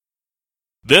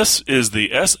This is the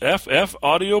SFF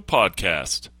Audio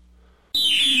Podcast.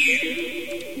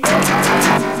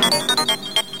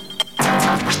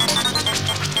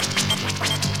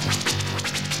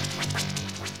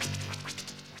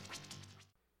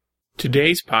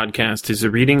 Today's podcast is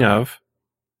a reading of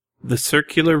The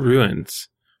Circular Ruins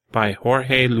by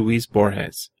Jorge Luis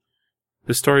Borges.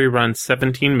 The story runs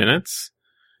 17 minutes,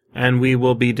 and we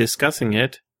will be discussing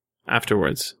it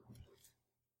afterwards.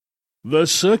 The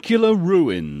Circular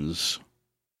Ruins.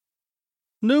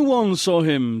 No one saw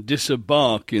him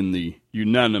disembark in the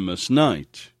unanimous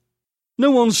night.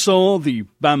 No one saw the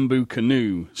bamboo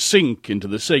canoe sink into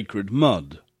the sacred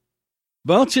mud.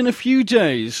 But in a few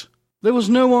days, there was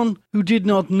no one who did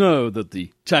not know that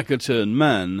the taciturn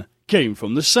man came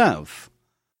from the south,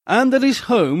 and that his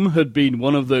home had been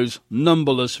one of those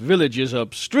numberless villages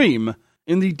upstream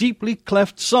in the deeply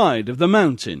cleft side of the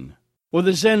mountain, where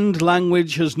the Zend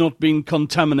language has not been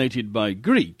contaminated by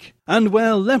Greek, and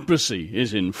where leprosy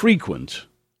is infrequent.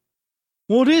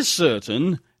 What is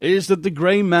certain is that the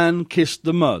grey man kissed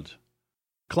the mud,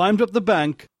 climbed up the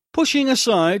bank, pushing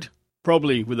aside,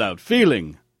 probably without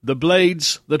feeling, the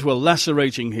blades that were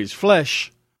lacerating his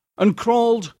flesh, and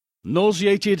crawled,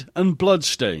 nauseated and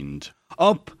blood-stained,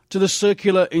 up to the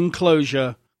circular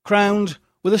enclosure, crowned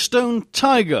with a stone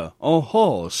tiger or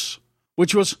horse,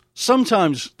 which was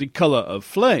sometimes the colour of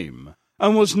flame,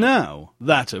 and was now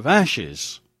that of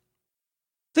ashes.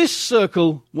 This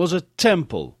circle was a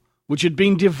temple which had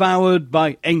been devoured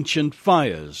by ancient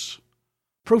fires,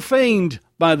 profaned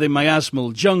by the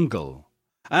miasmal jungle,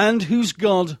 and whose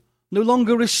god no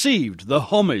longer received the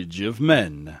homage of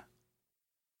men.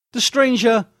 The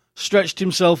stranger stretched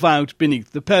himself out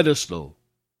beneath the pedestal.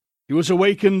 He was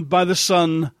awakened by the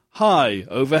sun high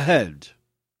overhead.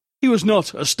 He was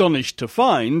not astonished to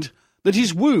find that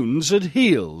his wounds had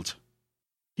healed.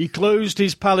 He closed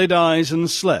his pallid eyes and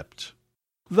slept,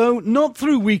 though not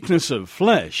through weakness of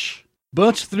flesh,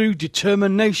 but through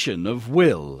determination of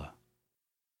will.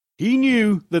 He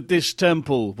knew that this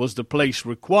temple was the place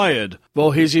required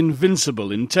for his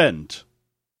invincible intent.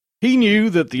 He knew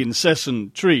that the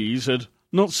incessant trees had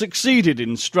not succeeded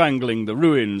in strangling the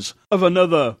ruins of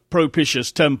another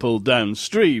propitious temple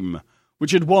downstream,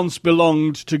 which had once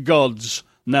belonged to gods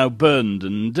now burned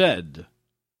and dead.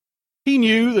 He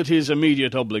knew that his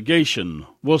immediate obligation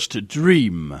was to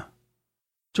dream.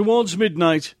 Towards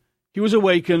midnight he was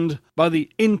awakened by the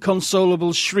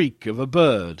inconsolable shriek of a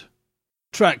bird.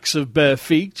 Tracks of bare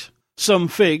feet, some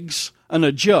figs, and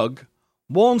a jug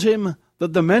warned him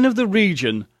that the men of the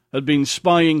region had been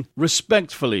spying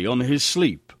respectfully on his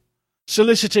sleep,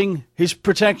 soliciting his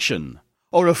protection,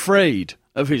 or afraid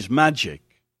of his magic.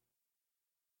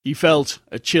 He felt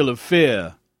a chill of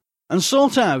fear, and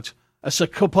sought out a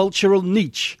sepulchral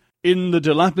niche in the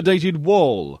dilapidated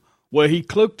wall, where he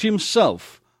cloaked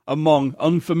himself among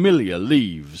unfamiliar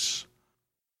leaves.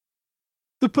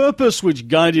 The purpose which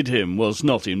guided him was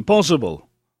not impossible,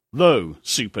 though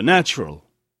supernatural.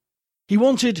 He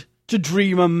wanted to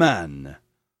dream a man,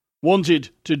 wanted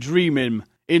to dream him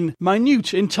in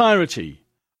minute entirety,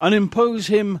 and impose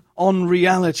him on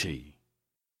reality.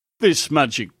 This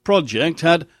magic project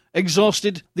had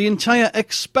exhausted the entire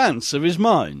expanse of his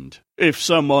mind. If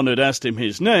someone had asked him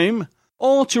his name,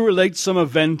 or to relate some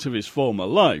event of his former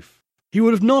life, he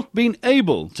would have not been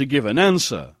able to give an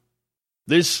answer.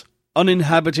 This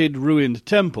uninhabited ruined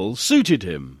temple suited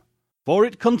him, for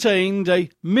it contained a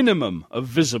minimum of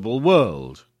visible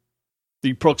world.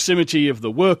 The proximity of the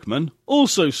workmen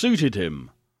also suited him,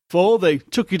 for they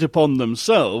took it upon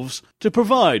themselves to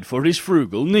provide for his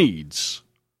frugal needs.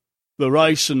 The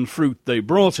rice and fruit they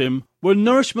brought him were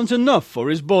nourishment enough for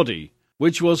his body,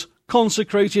 which was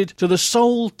consecrated to the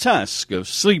sole task of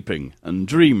sleeping and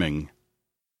dreaming.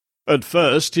 At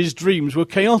first his dreams were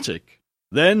chaotic,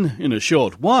 then, in a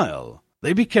short while,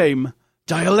 they became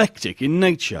dialectic in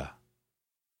nature.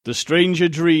 The stranger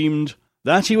dreamed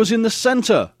that he was in the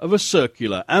centre of a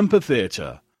circular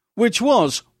amphitheatre, which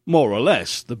was, more or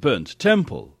less, the burnt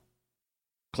temple.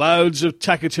 Clouds of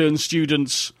taciturn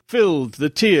students filled the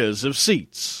tiers of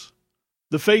seats.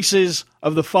 The faces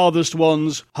of the farthest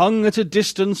ones hung at a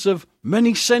distance of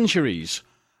many centuries,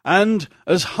 and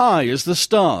as high as the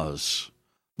stars,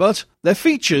 but their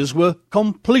features were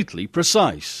completely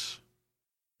precise.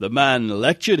 The man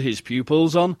lectured his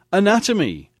pupils on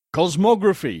anatomy,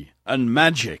 cosmography, and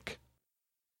magic.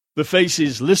 The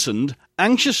faces listened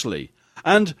anxiously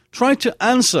and tried to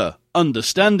answer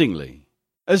understandingly,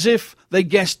 as if they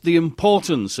guessed the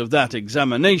importance of that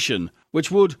examination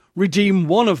which would redeem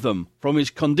one of them from his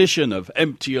condition of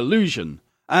empty illusion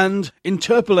and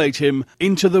interpolate him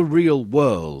into the real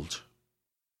world.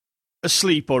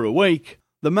 Asleep or awake,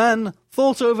 The man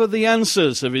thought over the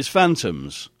answers of his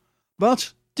phantoms,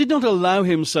 but did not allow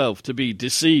himself to be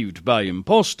deceived by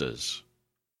impostors.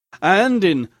 And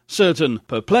in certain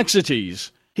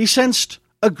perplexities, he sensed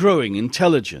a growing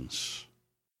intelligence.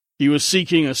 He was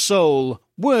seeking a soul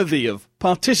worthy of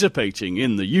participating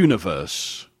in the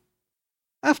universe.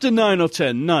 After 9 or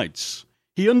 10 nights,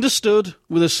 he understood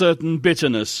with a certain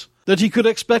bitterness that he could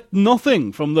expect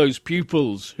nothing from those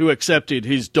pupils who accepted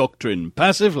his doctrine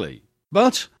passively,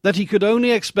 but that he could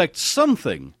only expect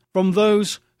something from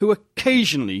those who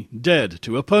occasionally dared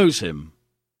to oppose him.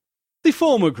 The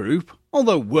former group,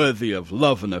 although worthy of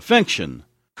love and affection,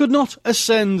 could not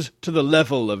ascend to the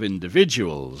level of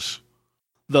individuals.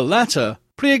 The latter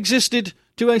pre-existed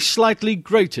to a slightly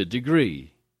greater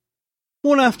degree.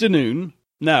 One afternoon,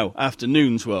 now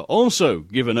afternoons were also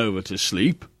given over to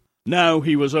sleep, now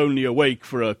he was only awake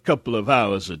for a couple of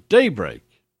hours at daybreak,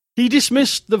 he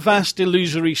dismissed the vast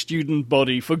illusory student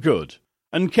body for good,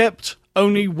 and kept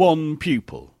only one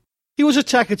pupil. He was a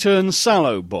taciturn,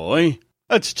 sallow boy,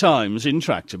 at times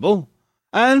intractable,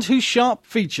 and whose sharp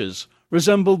features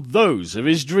resembled those of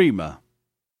his dreamer.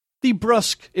 The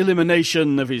brusque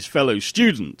elimination of his fellow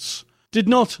students did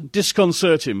not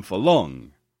disconcert him for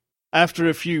long. After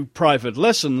a few private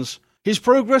lessons, his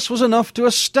progress was enough to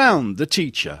astound the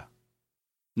teacher.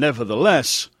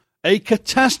 Nevertheless, a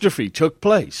catastrophe took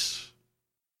place.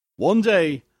 One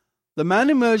day, the man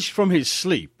emerged from his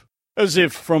sleep, as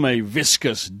if from a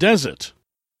viscous desert,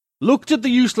 looked at the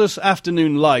useless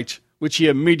afternoon light, which he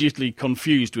immediately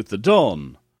confused with the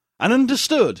dawn, and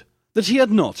understood that he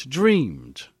had not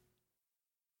dreamed.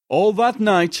 All that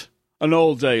night, and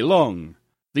all day long,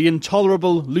 the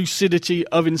intolerable lucidity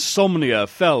of insomnia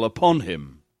fell upon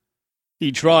him.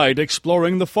 He tried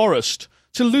exploring the forest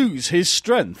to lose his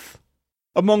strength.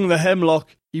 Among the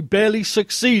hemlock, he barely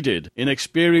succeeded in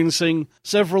experiencing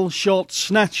several short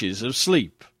snatches of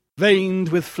sleep, veined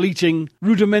with fleeting,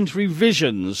 rudimentary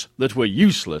visions that were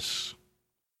useless.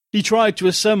 He tried to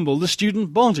assemble the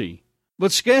student body,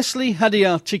 but scarcely had he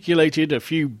articulated a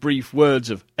few brief words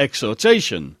of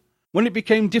exhortation when it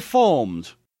became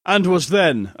deformed and was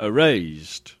then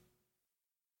erased.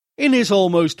 In his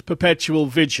almost perpetual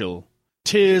vigil,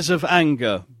 tears of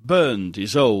anger burned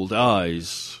his old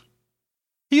eyes.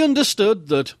 He understood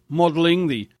that modelling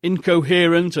the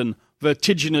incoherent and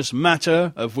vertiginous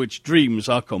matter of which dreams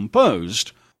are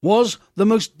composed was the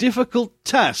most difficult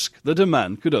task that a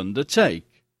man could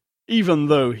undertake, even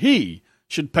though he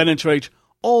should penetrate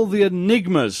all the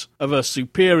enigmas of a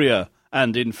superior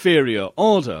and inferior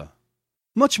order.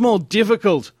 Much more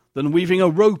difficult than weaving a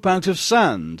rope out of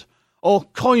sand or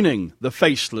coining the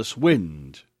faceless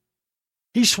wind.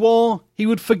 He swore he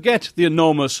would forget the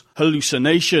enormous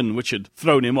hallucination which had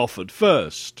thrown him off at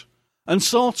first, and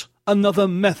sought another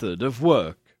method of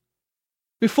work.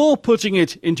 Before putting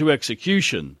it into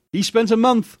execution, he spent a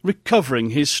month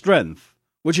recovering his strength,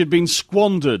 which had been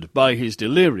squandered by his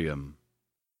delirium.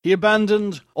 He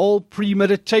abandoned all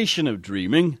premeditation of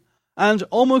dreaming, and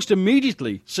almost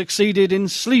immediately succeeded in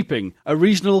sleeping a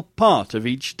reasonable part of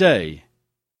each day.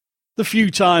 The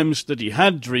few times that he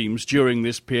had dreams during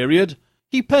this period,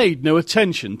 he paid no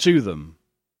attention to them.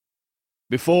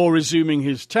 Before resuming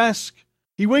his task,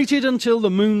 he waited until the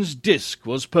moon's disk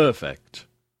was perfect.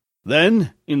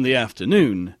 Then, in the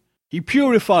afternoon, he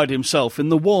purified himself in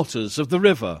the waters of the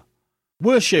river,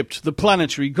 worshipped the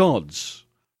planetary gods,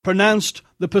 pronounced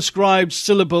the prescribed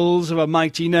syllables of a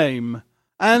mighty name,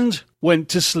 and went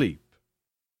to sleep.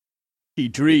 He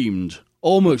dreamed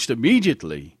almost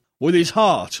immediately, with his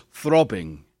heart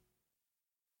throbbing.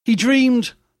 He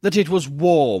dreamed that it was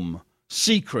warm,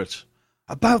 secret,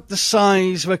 about the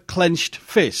size of a clenched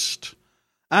fist,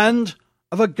 and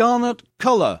of a garnet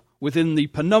colour within the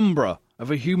penumbra of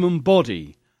a human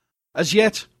body, as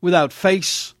yet without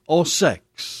face or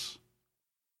sex.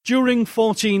 During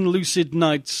 14 lucid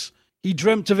nights, he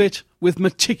dreamt of it with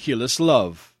meticulous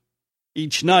love.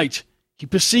 Each night he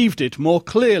perceived it more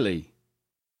clearly.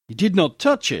 He did not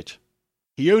touch it.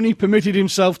 He only permitted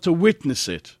himself to witness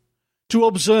it, to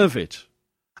observe it,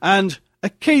 and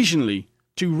occasionally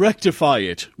to rectify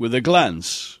it with a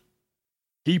glance.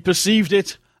 He perceived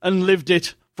it and lived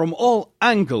it from all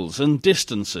angles and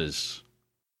distances.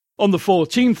 On the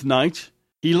 14th night,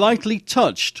 he lightly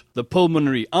touched the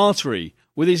pulmonary artery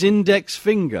with his index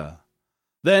finger,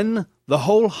 then the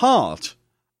whole heart,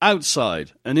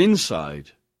 outside and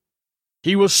inside.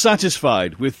 He was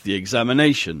satisfied with the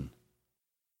examination.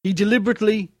 He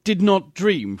deliberately did not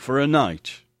dream for a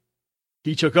night.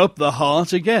 He took up the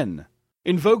heart again,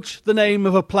 invoked the name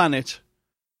of a planet,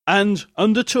 and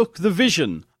undertook the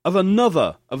vision of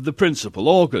another of the principal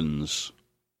organs.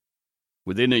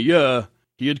 Within a year,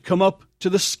 he had come up to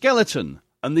the skeleton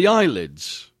and the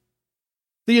eyelids.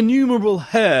 The innumerable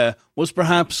hair was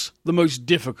perhaps the most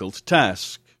difficult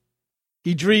task.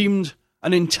 He dreamed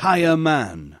an entire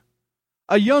man,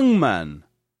 a young man,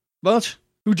 but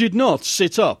who did not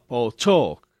sit up or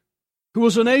talk, who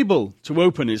was unable to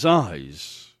open his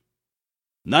eyes.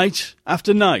 Night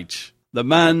after night, the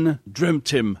man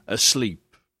dreamt him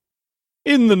asleep.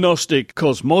 In the Gnostic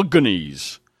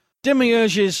cosmogonies,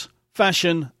 demiurges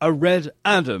fashion a red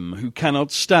Adam who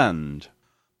cannot stand.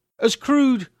 As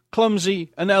crude,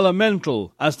 clumsy, and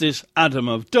elemental as this Adam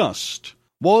of dust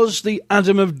was the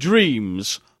Adam of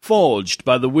dreams forged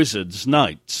by the wizard's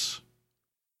knights.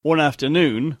 One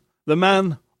afternoon, the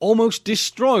man almost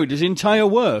destroyed his entire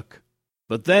work,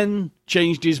 but then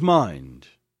changed his mind.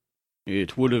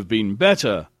 It would have been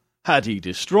better had he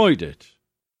destroyed it.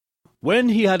 When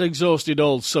he had exhausted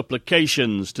all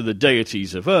supplications to the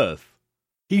deities of earth,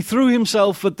 he threw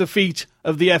himself at the feet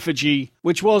of the effigy,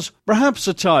 which was perhaps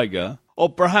a tiger or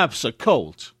perhaps a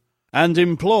colt, and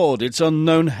implored its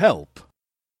unknown help.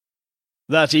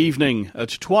 That evening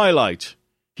at twilight,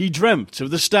 he dreamt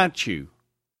of the statue.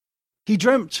 He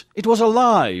dreamt it was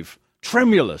alive,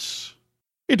 tremulous.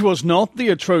 It was not the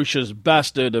atrocious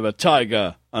bastard of a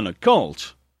tiger and a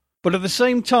colt, but at the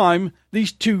same time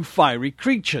these two fiery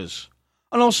creatures,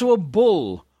 and also a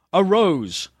bull, a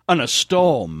rose, and a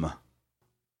storm.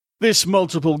 This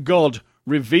multiple god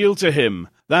revealed to him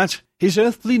that his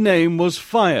earthly name was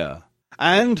Fire,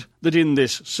 and that in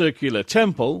this circular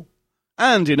temple,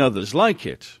 and in others like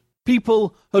it,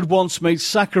 people had once made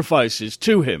sacrifices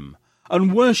to him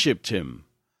and worshipped him,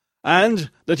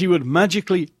 and that he would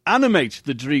magically animate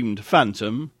the dreamed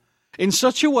phantom in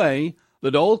such a way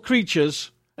that all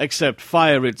creatures, except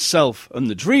fire itself and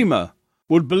the dreamer,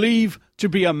 would believe to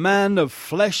be a man of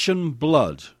flesh and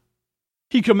blood.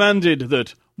 He commanded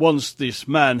that once this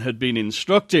man had been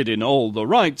instructed in all the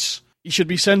rites, he should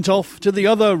be sent off to the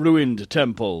other ruined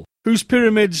temple, whose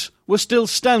pyramids were still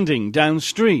standing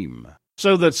downstream,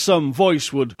 so that some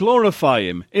voice would glorify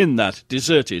him in that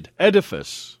deserted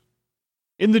edifice.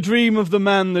 In the dream of the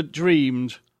man that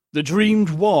dreamed, the dreamed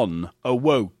one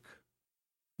awoke.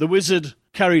 The wizard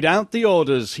carried out the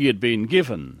orders he had been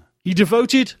given. He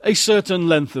devoted a certain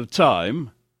length of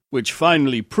time, which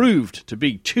finally proved to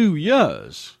be 2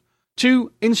 years,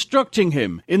 to instructing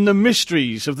him in the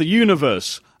mysteries of the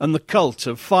universe and the cult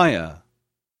of fire.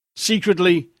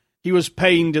 Secretly, he was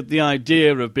pained at the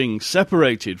idea of being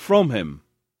separated from him.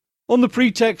 On the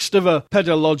pretext of a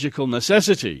pedagogical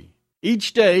necessity,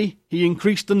 each day he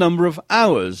increased the number of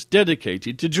hours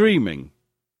dedicated to dreaming.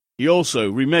 He also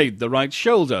remade the right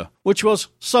shoulder, which was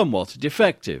somewhat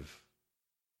defective.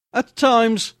 At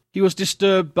times he was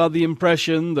disturbed by the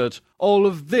impression that all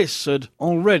of this had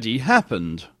already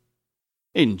happened.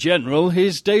 In general,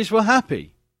 his days were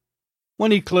happy.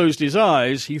 When he closed his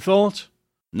eyes, he thought,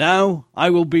 "Now I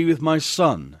will be with my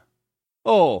son."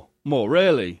 Or, more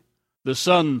rarely, "The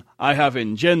son I have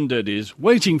engendered is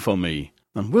waiting for me,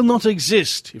 and will not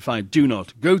exist if I do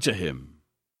not go to him."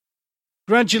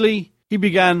 Gradually, he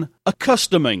began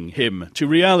accustoming him to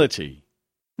reality.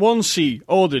 Once he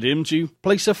ordered him to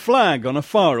place a flag on a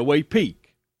faraway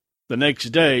peak. The next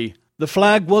day, the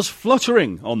flag was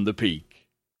fluttering on the peak.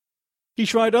 He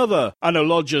tried other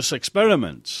analogous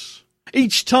experiments,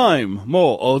 each time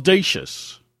more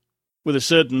audacious. With a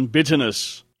certain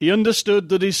bitterness, he understood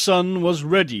that his son was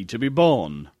ready to be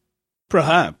born,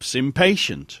 perhaps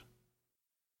impatient.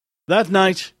 That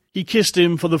night he kissed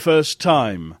him for the first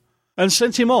time, and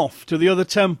sent him off to the other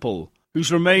temple,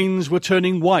 whose remains were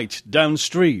turning white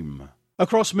downstream,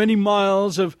 across many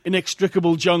miles of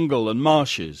inextricable jungle and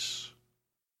marshes.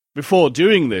 Before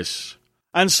doing this,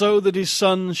 and so that his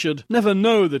son should never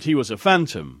know that he was a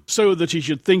phantom, so that he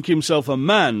should think himself a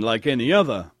man like any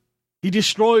other, he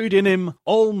destroyed in him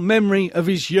all memory of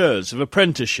his years of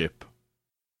apprenticeship.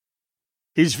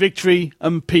 His victory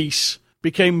and peace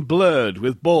became blurred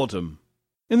with boredom.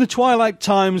 In the twilight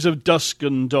times of dusk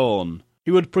and dawn,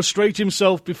 he would prostrate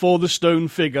himself before the stone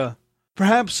figure,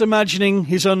 perhaps imagining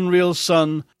his unreal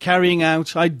son carrying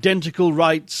out identical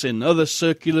rites in other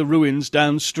circular ruins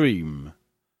downstream.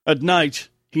 At night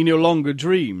he no longer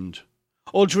dreamed,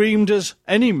 or dreamed as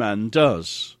any man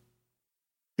does.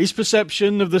 His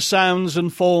perception of the sounds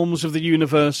and forms of the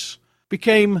universe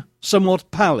became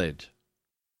somewhat pallid.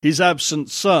 His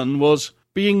absent son was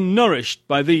being nourished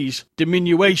by these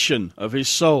diminution of his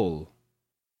soul.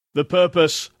 The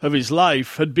purpose of his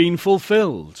life had been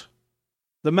fulfilled.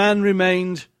 The man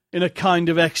remained in a kind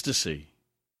of ecstasy.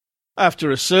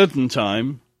 After a certain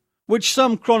time, which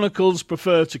some chronicles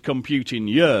prefer to compute in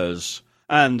years,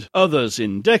 and others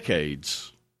in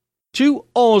decades, 2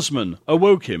 oarsmen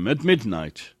awoke him at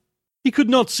midnight. He could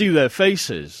not see their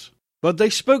faces, but they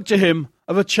spoke to him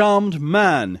of a charmed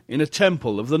man in a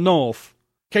temple of the north,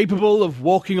 capable of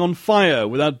walking on fire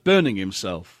without burning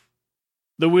himself.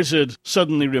 The wizard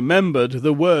suddenly remembered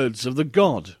the words of the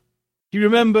god. He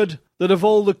remembered that of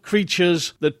all the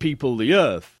creatures that people the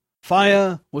earth,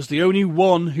 fire was the only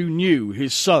one who knew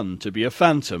his son to be a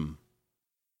phantom.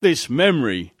 This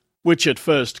memory, which at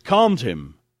first calmed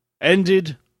him,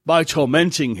 ended by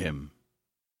tormenting him.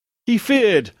 He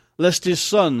feared lest his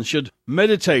son should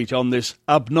meditate on this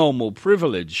abnormal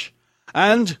privilege,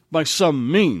 and, by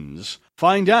some means,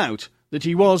 find out that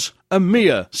he was a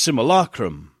mere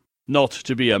simulacrum, not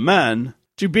to be a man,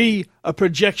 to be a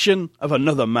projection of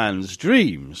another man's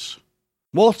dreams.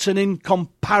 What an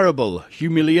incomparable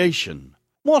humiliation!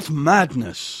 What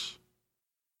madness!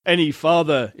 Any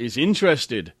father is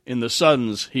interested in the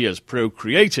sons he has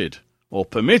procreated, or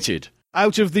permitted,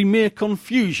 out of the mere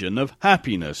confusion of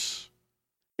happiness.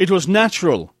 It was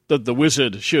natural that the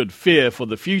wizard should fear for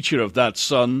the future of that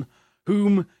son,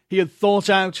 whom he had thought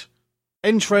out,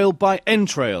 entrail by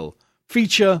entrail,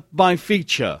 feature by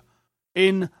feature,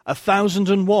 in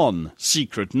 1001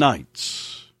 secret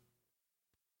nights.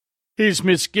 His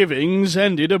misgivings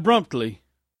ended abruptly,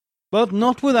 but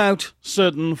not without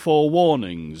certain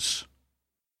forewarnings.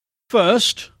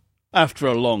 First, after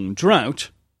a long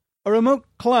drought, a remote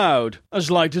cloud,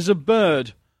 as light as a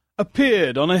bird,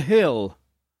 appeared on a hill.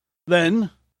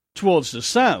 Then, towards the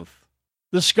south,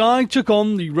 the sky took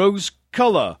on the rose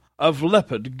colour of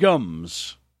leopard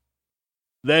gums.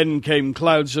 Then came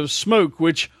clouds of smoke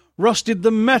which rusted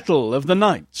the metal of the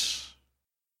nights.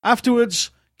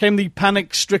 Afterwards came the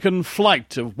panic-stricken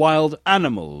flight of wild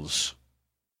animals.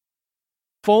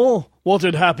 For what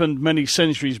had happened many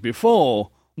centuries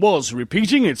before was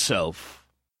repeating itself.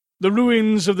 The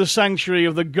ruins of the sanctuary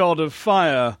of the god of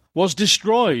fire was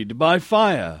destroyed by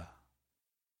fire.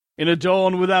 In a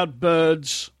dawn without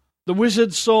birds, the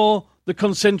wizard saw the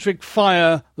concentric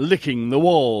fire licking the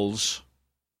walls.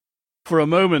 For a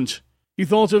moment, he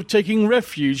thought of taking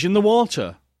refuge in the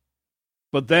water.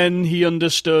 But then he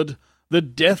understood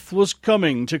that death was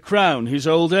coming to crown his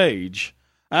old age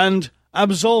and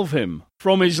absolve him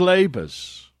from his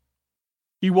labours.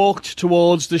 He walked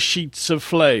towards the sheets of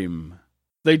flame.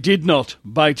 They did not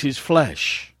bite his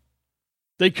flesh.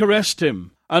 They caressed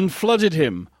him and flooded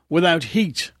him without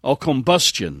heat or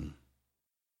combustion.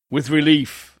 With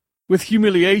relief, with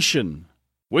humiliation,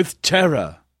 with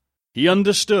terror, he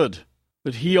understood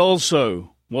that he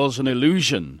also was an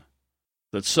illusion,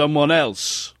 that someone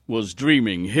else was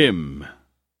dreaming him.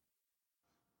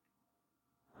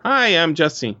 Hi, I'm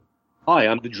Jesse. Hi,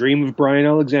 I'm the Dream of Brian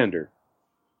Alexander.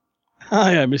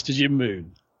 Hi, I'm Mr. Jim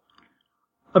Moon.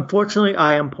 Unfortunately,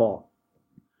 I am Paul.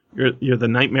 You're the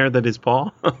nightmare that is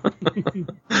Paul.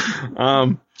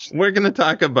 We're going to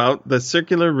talk about The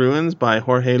Circular Ruins by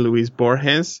Jorge Luis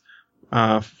Borges,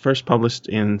 first published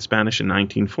in Spanish in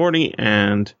 1940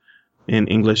 and in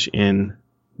English in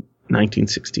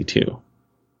 1962.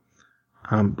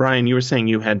 Brian, you were saying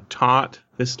you had taught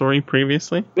this story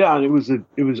previously? Yeah, it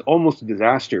was almost a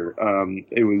disaster.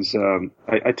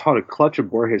 I taught a clutch of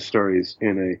Borges stories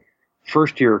in a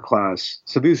first-year class.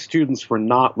 So these students were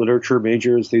not literature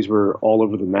majors. These were all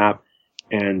over the map.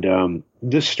 And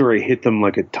this story hit them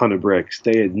like a ton of bricks.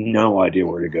 They had no idea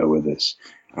where to go with this.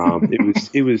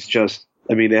 It was just,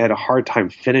 I mean, they had a hard time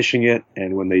finishing it.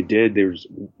 And when they did, there was,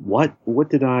 where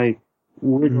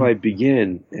do I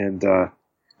begin? And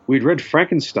we'd read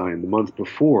Frankenstein the month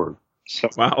before. So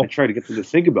wow. I tried to get them to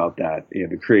think about that,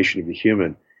 the creation of a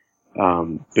human.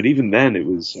 But even then, it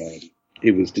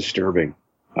was disturbing.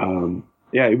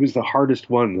 It was the hardest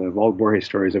one of all Borges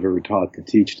stories I've ever taught to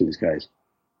teach to these guys.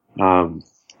 And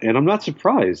I'm not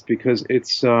surprised because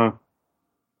it's, on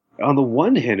the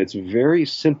one hand, it's a very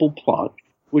simple plot,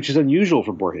 which is unusual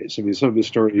for Borges. I mean, some of his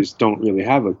stories don't really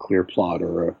have a clear plot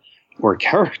or a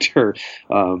character.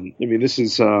 This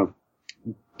is,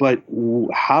 but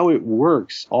how it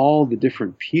works, all the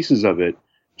different pieces of it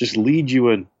just lead you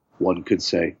in, one could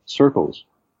say, circles.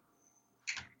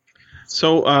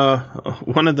 So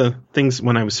one of the things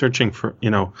when I was searching for,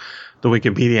 the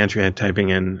Wikipedia entry, I had typing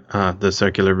in The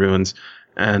Circular Ruins,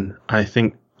 and I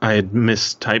think I had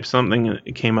mistyped something.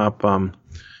 It came up,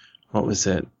 what was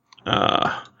it?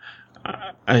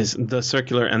 As The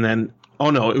Circular, and then,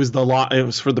 oh no, it was it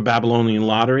was for the Babylonian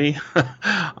lottery.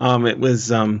 It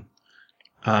was,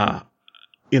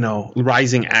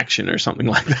 rising action or something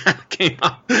like that came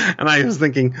up. And I was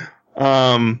thinking,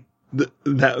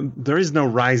 that there is no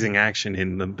rising action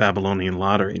in the Babylonian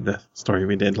lottery, the story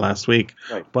we did last week.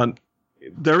 Right. But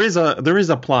there is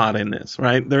a plot in this,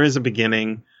 right? There is a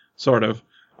beginning. sort of,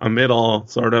 a middle,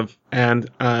 sort of, and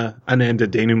an end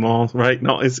of denouement, right?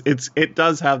 No, it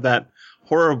does have that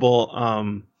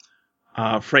horrible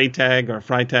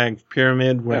Freytag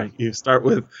pyramid where you start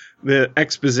with the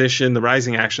exposition, the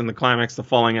rising action, the climax, the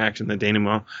falling action, the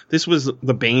denouement. This was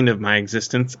the bane of my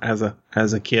existence as a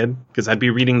kid, because I'd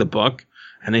be reading the book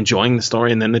and enjoying the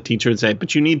story, and then the teacher would say,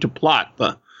 "But you need to plot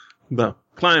the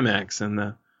climax and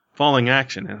the falling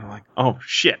action," and I'm like, "Oh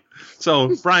shit!"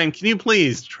 So Brian, can you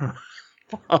please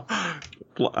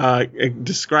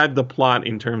describe the plot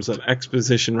in terms of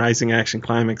exposition, rising action,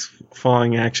 climax,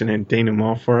 falling action, and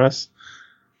denouement for us?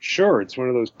 Sure. It's one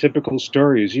of those typical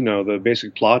stories, the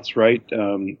basic plots, right?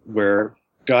 Where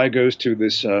guy goes to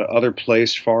this other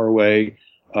place far away,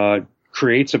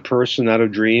 creates a person out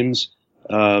of dreams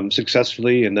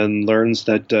successfully, and then learns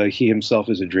that he himself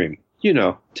is a dream.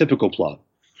 Typical plot.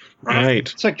 Right.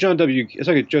 It's like it's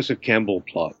like a Joseph Campbell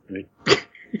plot, right?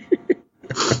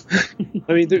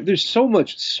 I mean, there's so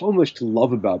much to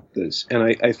love about this, and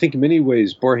I think in many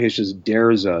ways Borges just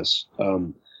dares us.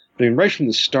 Right from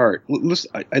the start.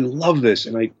 Listen, I love this,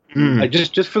 and I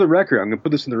just for the record, I'm going to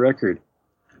put this in the record.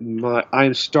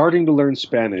 I'm starting to learn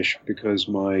Spanish because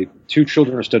my 2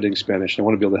 children are studying Spanish, and I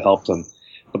want to be able to help them.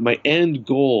 But my end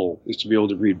goal is to be able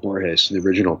to read Borges in the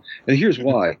original, and here's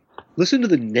why. Listen to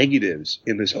the negatives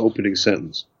in this opening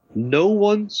sentence. No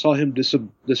one saw him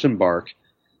disembark.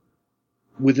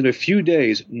 Within a few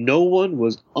days, no one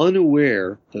was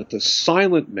unaware that the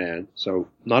silent man, so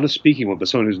not a speaking one, but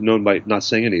someone who's known by not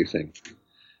saying anything,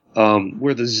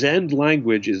 where the Zend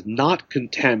language is not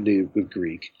contaminated with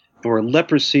Greek, and where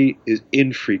leprosy is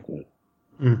infrequent.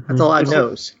 That's a lot of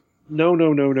no's. No.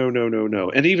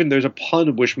 And even there's a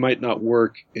pun which might not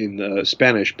work in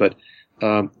Spanish, but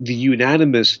the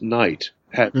unanimous night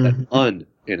had an un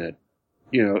in it.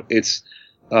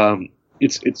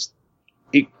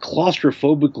 It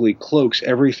claustrophobically cloaks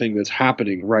everything that's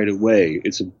happening right away.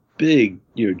 It's a big,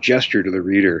 gesture to the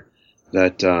reader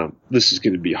that this is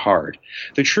going to be hard.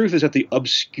 The truth is that the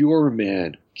obscure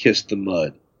man kissed the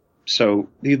mud. So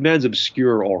the man's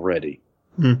obscure already.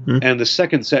 Mm-hmm. And the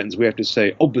second sentence we have to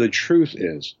say, but the truth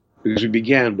is, because we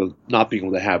began with not being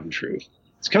able to have the truth.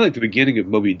 It's kind of like the beginning of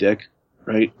Moby Dick,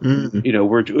 right?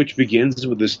 Mm-hmm. Which begins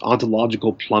with this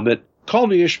ontological plummet. Call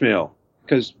me Ishmael.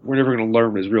 Because we're never going to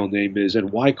learn what his real name is,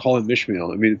 and why call him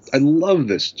Ishmael? I mean, I love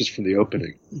this just from the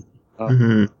opening.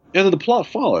 And then the plot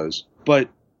follows, but,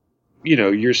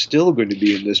 you're still going to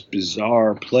be in this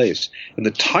bizarre place. And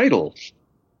the title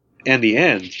and the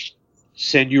end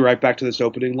send you right back to this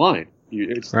opening line.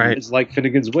 It's like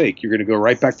Finnegan's Wake. You're going to go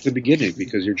right back to the beginning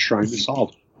because you're trying to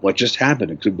solve what just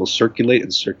happened. It will circulate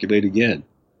and circulate again.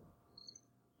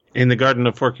 In the Garden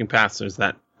of Forking Paths, there's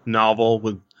that novel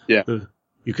with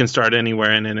you can start anywhere,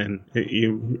 and then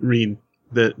you read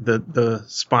the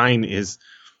spine has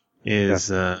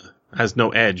no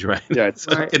edge, right? Yeah,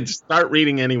 so you can start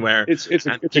reading anywhere.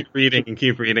 Keep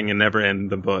reading and never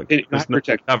end the book. There's no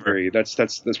cover. That's one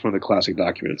of the classic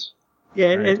documents.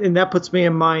 Yeah, right. and that puts me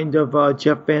in mind of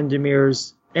Jeff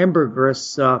Vandermeer's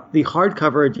Ambergris, the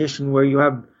hardcover edition, where you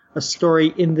have a story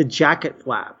in the jacket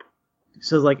flap.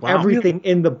 So everything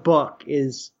in the book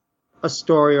is a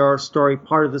story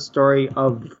part of the story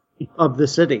of the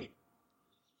city.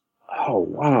 Oh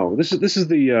wow! This is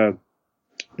the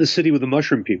city with the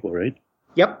mushroom people, right?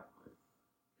 Yep.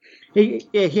 He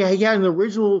had an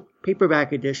original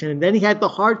paperback edition, and then he had the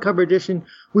hardcover edition,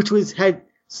 which had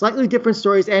slightly different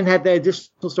stories and had the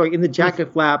additional story in the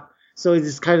jacket flap. So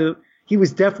it's he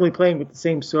was definitely playing with the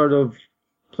same sort of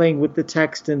playing with the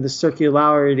text and the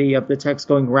circularity of the text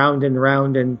going round and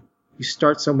round, and you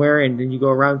start somewhere and then you go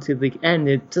around to the end.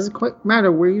 It doesn't quite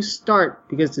matter where you start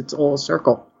because it's all a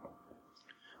circle.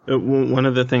 One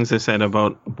of the things I said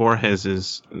about Borges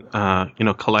is,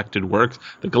 collected works.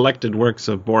 The collected works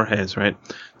of Borges, right?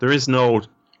 There is no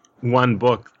one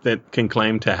book that can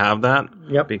claim to have that.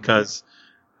 Yep. Because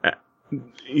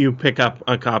you pick up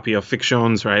a copy of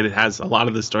Fictions, right? It has a lot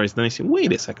of the stories. Then you say,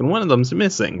 wait a second, one of them's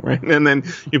missing, right? And then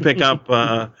you pick up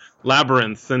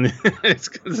Labyrinth, and it's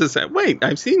wait,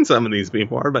 I've seen some of these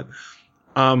before. But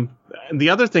the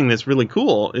other thing that's really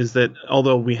cool is that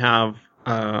although we have,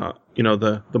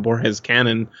 the Borges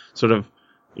canon sort of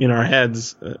in our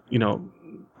heads,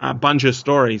 a bunch of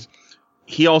stories,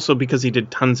 he also, because he did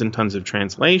tons and tons of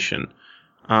translation,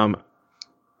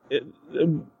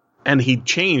 and he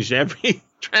changed every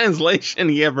translation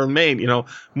he ever made,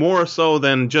 more so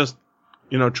than just,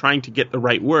 trying to get the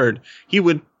right word. He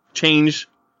would change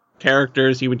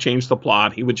characters, he would change the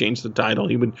plot, he would change the title,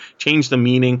 he would change the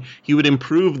meaning, he would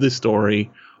improve the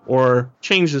story or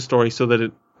change the story so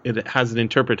that it has an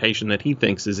interpretation that he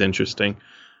thinks is interesting.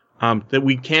 that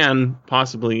we can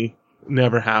possibly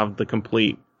never have the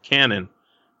complete canon.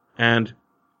 And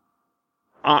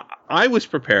I was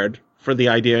prepared for the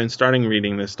idea in starting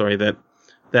reading this story that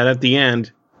at the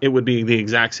end it would be the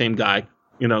exact same guy,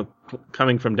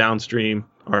 coming from downstream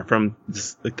or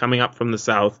coming up from the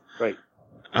south. Right.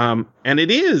 And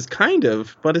it is kind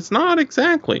of, but it's not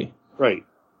exactly. Right.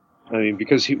 I mean,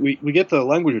 because we get the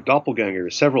language of doppelganger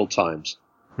several times.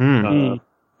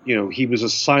 He was a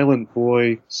silent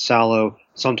boy, sallow,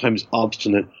 sometimes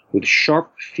obstinate, with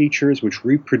sharp features which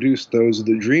reproduced those of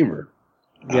the dreamer.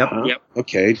 Yep.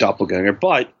 Okay, doppelganger.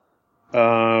 But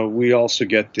we also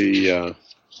get the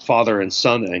father and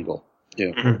son angle,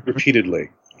 repeatedly.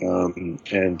 So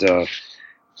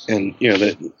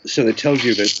that tells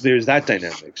you that there's that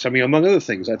dynamic. So, I mean, among other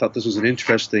things, I thought this was an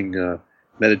interesting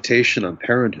meditation on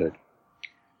parenthood,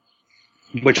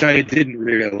 which I didn't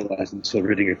realize until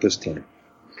reading it this time.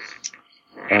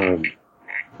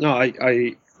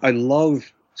 I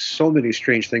love so many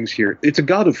strange things here. It's a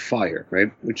god of fire,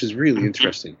 right? Which is really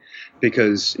interesting,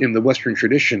 because in the Western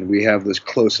tradition we have this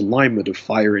close alignment of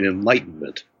fire and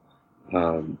enlightenment.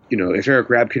 If Eric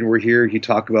Rabkin were here, he'd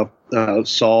talk about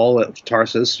Saul of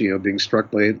Tarsus, being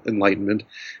struck by enlightenment.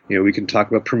 We can talk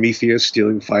about Prometheus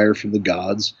stealing fire from the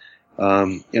gods.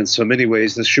 And so in many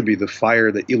ways, this should be the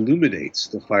fire that illuminates,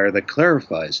 the fire that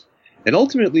clarifies. And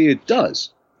ultimately it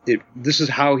does. This is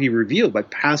how he revealed, by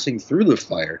passing through the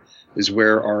fire, is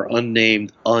where our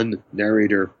unnamed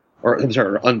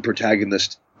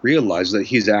unprotagonist realizes that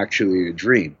he's actually a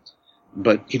dream.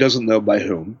 But he doesn't know by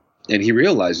whom. And he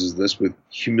realizes this with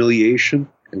humiliation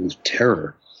and with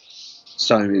terror.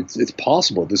 So, I mean, it's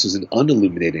possible this is an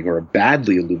unilluminating or a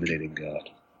badly illuminating God.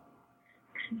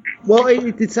 Well,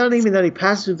 it's not even that he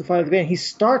passes through the fire of the band. He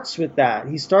starts with that.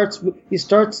 He starts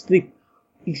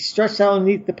out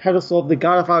underneath the pedestal of the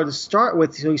God of Fire to start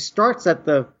with. So he starts at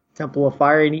the Temple of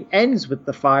Fire and he ends with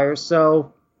the fire.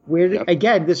 So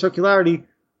again, the circularity,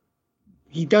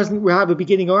 he doesn't have a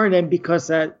beginning or an end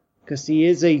because he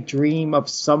is a dream of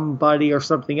somebody or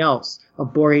something else,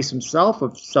 of Borges himself,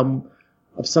 of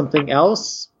something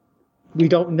else. We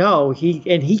don't know.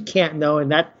 He can't know,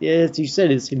 and that, as you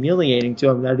said, is humiliating to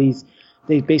him. That he's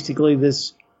basically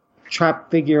this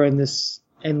trapped figure in this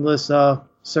endless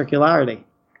circularity.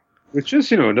 Which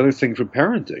is, another thing for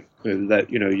parenting, that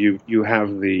you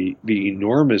have the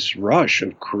enormous rush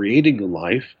of creating a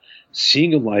life,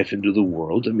 seeing a life into the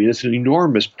world. I mean, it's an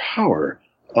enormous power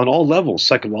on all levels,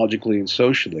 psychologically and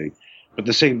socially. But at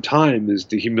the same time is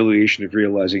the humiliation of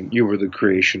realizing you were the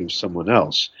creation of someone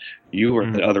else. You are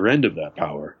at the other end of that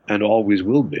power, and always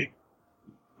will be.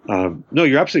 No,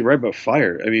 you're absolutely right about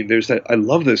fire. I mean, there's that. I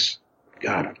love this.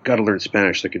 God, I've got to learn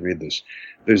Spanish so I can read this.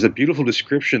 There's a beautiful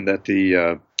description that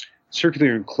the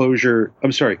circular enclosure,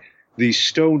 the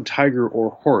stone tiger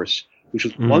or horse, which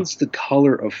was once the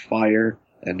color of fire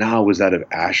and now was that of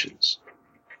ashes.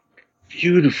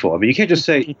 Beautiful. I mean, you can't just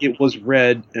say it was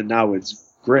red and now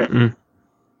it's gray.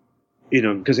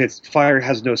 Because fire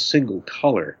has no single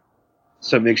color.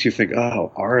 So it makes you think,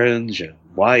 orange and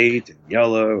white and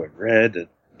yellow and red. And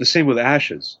the same with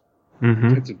ashes.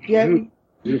 It's a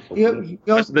beautiful thing.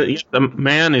 The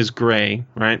man is gray,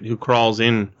 right, who crawls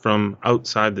in from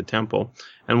outside the temple.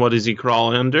 And what does he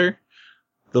crawl under?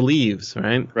 The leaves,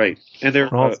 right? Right. And they're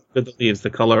the leaves, the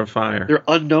color of fire. They're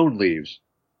unknown leaves.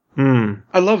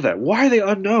 I love that. Why are they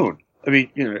unknown? I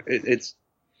mean, it's...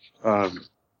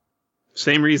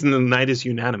 Same reason the night is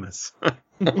unanimous.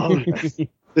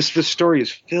 This story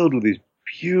is filled with these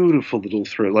beautiful little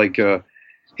thrills. Like,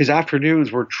 his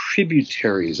afternoons were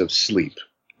tributaries of sleep.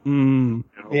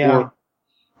 Or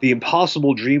the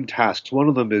impossible dream tasks. One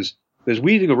of them is, there's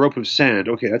weaving a rope of sand.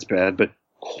 Okay, that's bad. But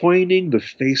coining the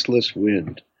faceless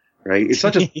wind, right? It's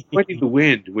not just coining the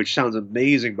wind, which sounds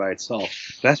amazing by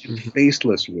itself. That's your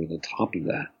faceless wind on top of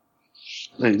that.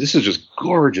 I mean, this is just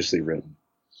gorgeously written.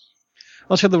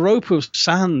 Also, the rope of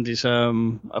sand is a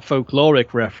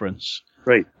folkloric reference.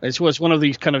 Right. It's one of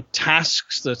these kind of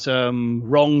tasks that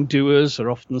wrongdoers are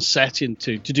often set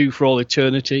into to do for all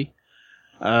eternity.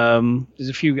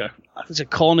 There's a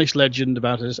Cornish legend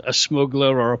about a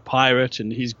smuggler or a pirate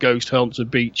and his ghost haunts a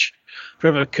beach,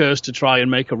 forever cursed to try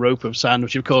and make a rope of sand,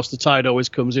 which of course the tide always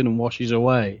comes in and washes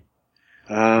away.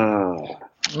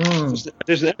 There's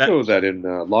an echo of that in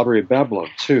Lottery of Babylon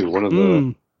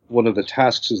too. One of the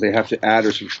tasks is they have to add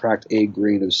or subtract a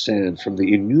grain of sand from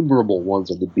the innumerable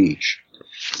ones on the beach.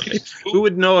 Who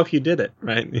would know if you did it,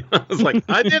 right? I was like,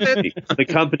 I did it. The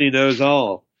company knows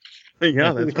all.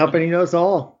 Yeah, the company knows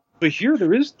all. But here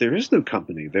there is no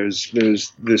company. There's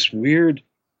this weird.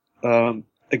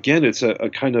 Again, it's a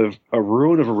kind of a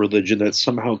ruin of a religion that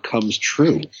somehow comes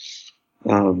true.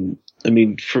 I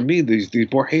mean, for me, these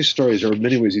Borges stories are in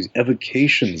many ways these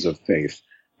evocations of faith,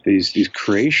 these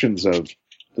creations of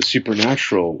the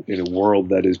supernatural in a world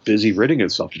that is busy ridding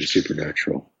itself of the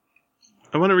supernatural.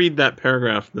 I want to read that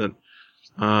paragraph that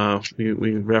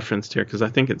we referenced here because I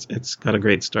think it's got a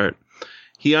great start.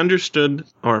 He understood,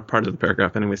 or part of the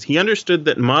paragraph anyways, he understood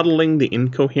that modeling the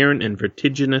incoherent and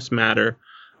vertiginous matter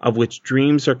of which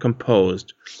dreams are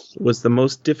composed was the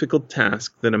most difficult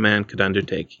task that a man could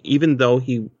undertake, even though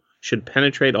he should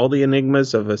penetrate all the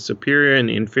enigmas of a superior and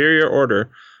inferior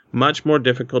order, much more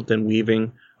difficult than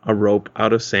weaving a rope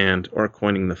out of sand or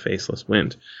coining the faceless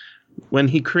wind. When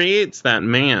he creates that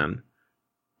man,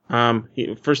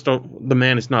 first of all, the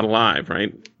man is not alive,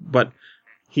 right? But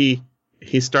he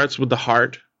starts with the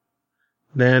heart,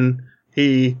 then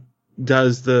he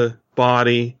does the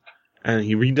body, and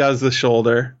he redoes the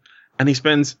shoulder, and he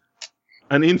spends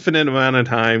an infinite amount of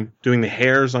time doing the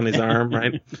hairs on his arm,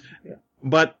 right? Yeah.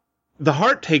 But the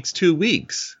heart takes 2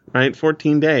 weeks, right?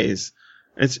 14 days.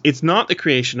 It's not the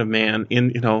creation of man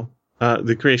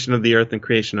the creation of the earth and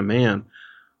creation of man.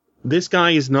 This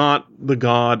guy is not the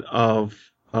God of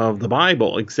the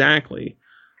Bible exactly,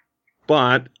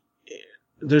 but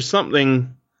there's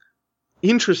something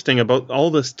interesting about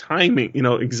all this timing,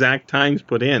 exact times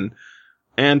put in.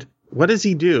 And what does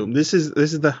he do? This is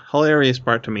the hilarious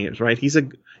part to me, is right.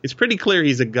 It's pretty clear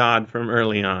he's a god from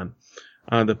early on.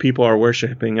 The people are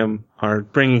worshiping him, are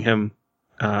bringing him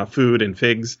food and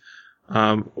figs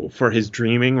for his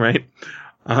dreaming, right?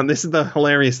 This is the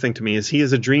hilarious thing to me, is he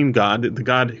is a dream god, the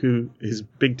god who his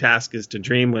big task is to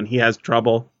dream. When he has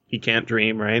trouble, he can't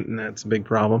dream, right? And that's a big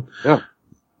problem. Yeah.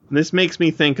 This makes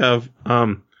me think of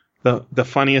the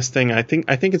funniest thing. I think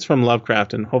it's from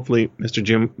Lovecraft, and hopefully Mr.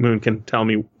 Jim Moon can tell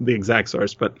me the exact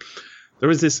source. But there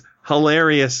was this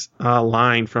hilarious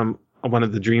line from one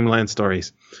of the Dreamland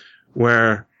stories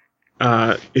where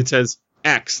it says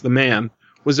X, the man,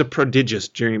 was a prodigious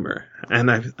dreamer, and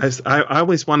I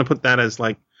always want to put that as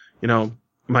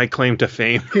my claim to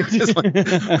fame. Just like,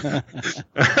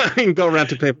 I can go around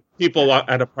to people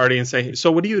at a party and say,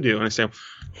 "So what do you do?" And I say,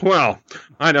 "Well,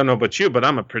 I don't know about you, but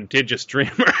I'm a prodigious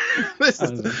dreamer." This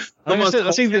is I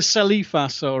think the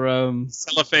Celifas or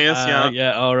Celifas,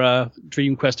 or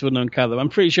Dream Quest of Unknown Caliber. I'm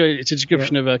pretty sure it's a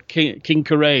description of a King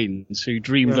Karains who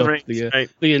dreamed up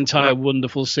the entire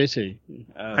wonderful city.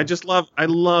 I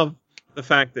love the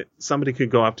fact that somebody could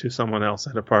go up to someone else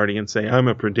at a party and say, "I'm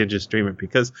a prodigious dreamer,"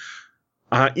 because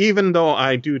even though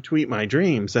I do tweet my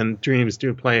dreams, and dreams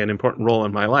do play an important role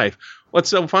in my life, what's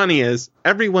so funny is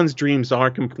everyone's dreams are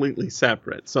completely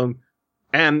separate.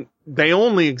 And they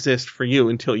only exist for you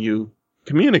until you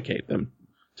communicate them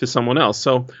to someone else.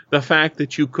 So the fact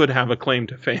that you could have a claim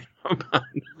to fame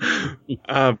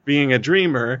about being a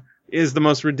dreamer is the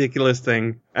most ridiculous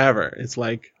thing ever. It's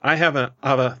like, I have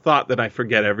a thought that I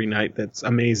forget every night that's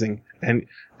amazing, and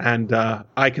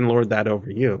I can lord that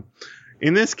over you.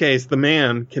 In this case, the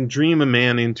man can dream a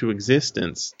man into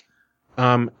existence,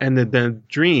 and the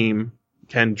dream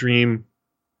can dream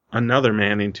another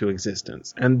man into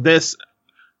existence. And this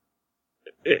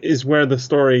is where the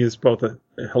story is both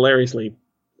hilariously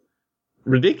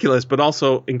ridiculous, but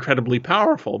also incredibly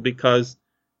powerful, because,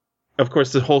 of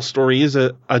course, the whole story is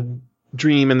a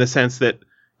dream in the sense that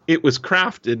it was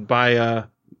crafted by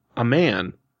a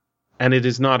man, and it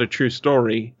is not a true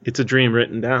story. It's a dream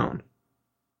written down.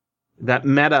 That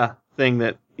meta thing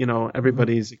that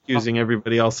everybody's accusing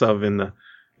everybody else of in the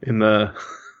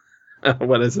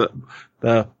what is it,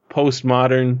 the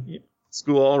postmodern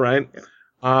school, right?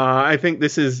 I think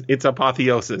it's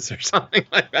apotheosis or something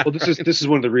like that. Well, this is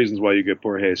one of the reasons why you get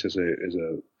Borges as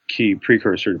a key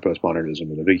precursor to postmodernism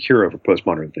and a big hero for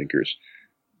postmodern thinkers.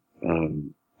 So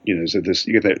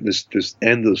you get this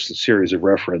endless series of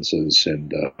references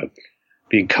and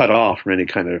being cut off from any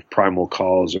kind of primal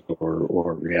cause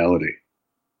or reality.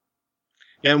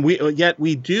 And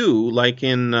we do, like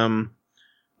in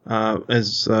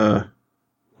as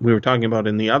we were talking about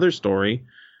in the other story,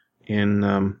 in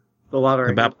the lottery,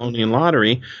 the Babylonian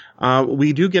lottery,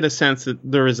 we do get a sense that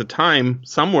there is a time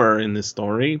somewhere in this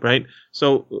story, right?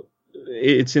 So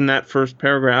it's in that first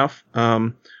paragraph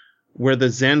where the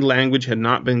Zend language had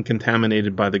not been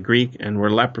contaminated by the Greek, and where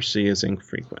leprosy is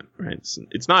infrequent, right?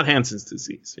 It's not Hansen's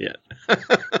disease yet.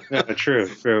 Yeah, true.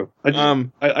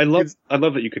 I love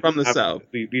that you could from the South.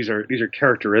 These are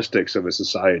characteristics of a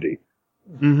society.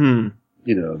 Mm-hmm.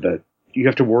 That you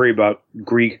have to worry about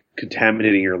Greek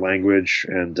contaminating your language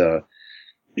and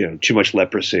too much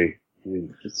leprosy. I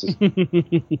mean, it's just...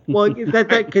 Well,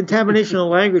 that contamination of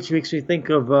language makes me think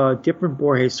of different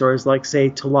Borges stories, like, say,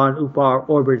 Talon Upar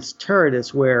Orbis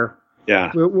Turdus, where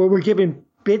we're given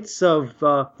bits of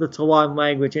the Talan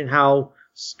language and how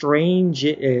strange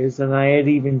it is. And I had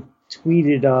even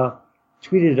tweeted a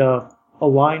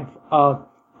line,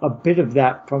 a bit of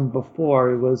that from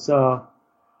before. It was Hula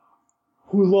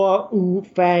U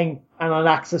Fang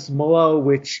Ananaxis Malo,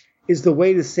 which is the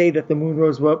way to say that the moon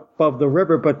rose above the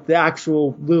river, but the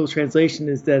actual little translation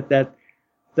is that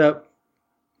the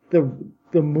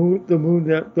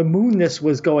moonness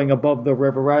was going above the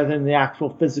river rather than the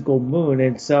actual physical moon.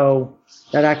 And so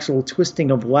that actual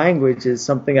twisting of language is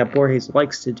something that Borges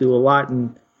likes to do a lot,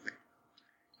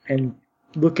 and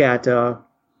look at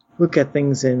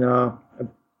things in a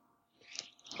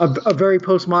very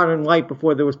postmodern light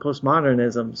before there was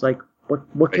postmodernism. It's like,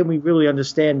 what can we really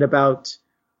understand about?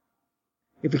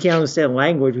 If we can't understand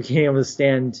language, we can't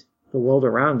understand the world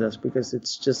around us, because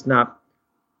it's just not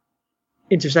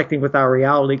intersecting with our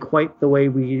reality quite the way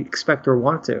we expect or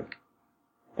want to.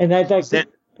 And that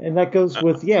goes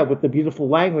with the beautiful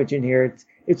language in here.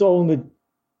 It's all in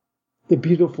the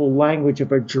beautiful language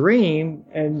of a dream,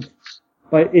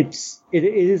 but it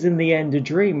is in the end a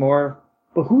dream,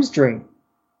 but whose dream?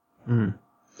 Mm.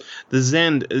 The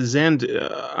Zend,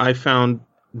 I found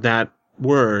that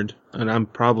word, and I'm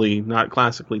probably not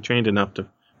classically trained enough to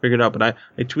figure it out, but I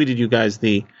tweeted you guys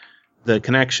the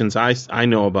connections I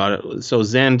know about it. So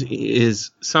Zend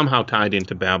is somehow tied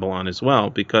into Babylon as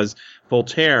well, because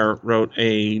Voltaire wrote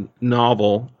a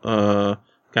novel,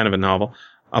 kind of a novel,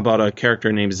 about a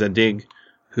character named Zadig,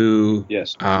 who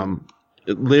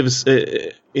lives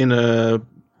in a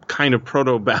kind of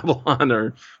proto-Babylon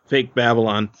or fake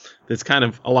Babylon that's kind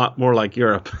of a lot more like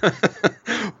Europe.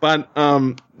 But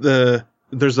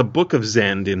there's a book of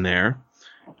Zend in there,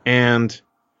 and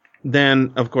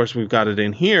then, of course, we've got it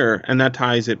in here, and that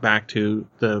ties it back to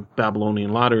the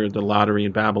Babylonian lottery, the lottery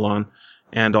in Babylon,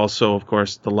 and also, of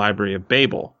course, the Library of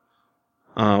Babel,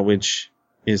 which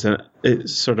is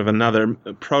sort of another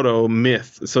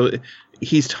proto-myth. So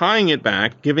he's tying it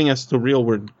back, giving us the real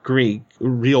world Greek.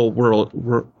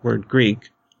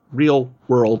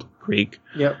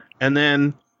 Yep. And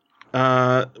then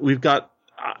we've got,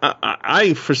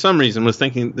 I, for some reason, was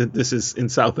thinking that this is in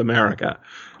South America.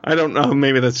 I don't know,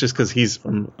 maybe that's just because he's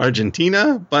from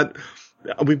Argentina, but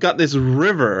we've got this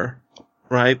river,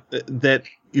 right, that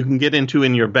you can get into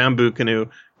in your bamboo canoe,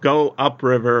 go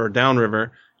upriver or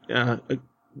downriver,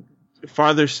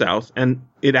 farther south, and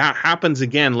it happens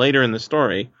again later in the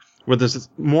story where there's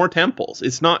more temples.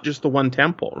 It's not just the one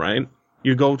temple, right?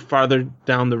 You go farther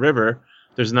down the river,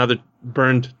 there's another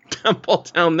burned temple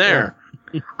down there.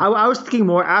 Yeah. I was thinking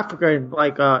more Africa,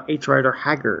 like H. Rider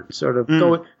Haggard, sort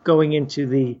of going into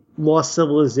the lost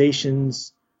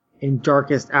civilizations in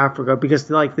darkest Africa, because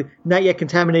not yet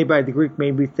contaminated by the Greek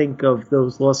made me think of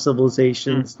those lost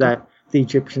civilizations that the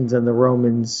Egyptians and the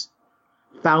Romans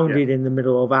founded in the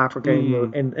middle of Africa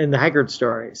in the Haggard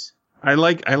stories. I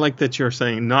like that you're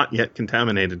saying not yet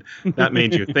contaminated. That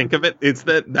made you think of it. It's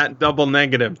that double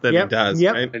negative that it does.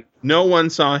 Yep. Right? No one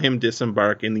saw him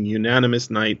disembark in the unanimous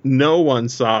night. No one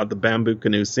saw the bamboo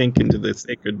canoe sink into the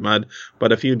sacred mud.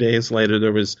 But a few days later,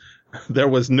 there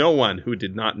was no one who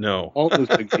did not know. All those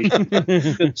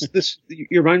this you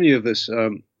remind me of this.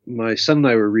 My son and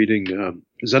I were reading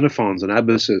Xenophon's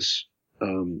Anabasis,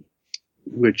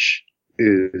 which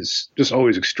is just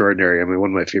always extraordinary. I mean,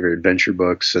 one of my favorite adventure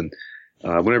books, and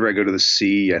whenever I go to the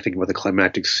sea, I think about the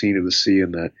climactic scene of the sea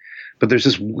and that. But there's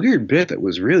this weird bit that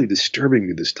was really disturbing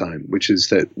me this time, which is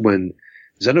that when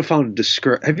Xenophon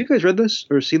describes... Have you guys read this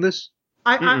or seen this?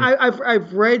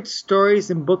 I've read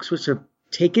stories and books which are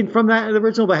taken from that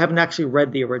original, but I haven't actually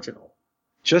read the original.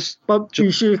 But you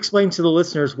should explain to the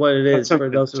listeners what it is for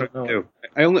those who don't know.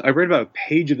 I read about a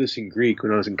page of this in Greek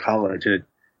when I was in college, and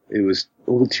it was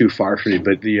a little too far for me.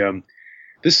 But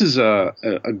this is a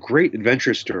great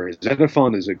adventure story.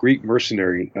 Xenophon is a Greek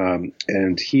mercenary,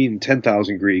 and he and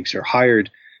 10,000 Greeks are hired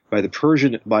by a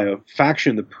faction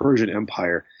of the Persian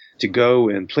Empire to go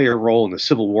and play a role in the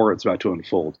civil war that's about to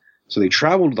unfold. So they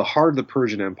travel to the heart of the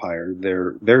Persian Empire.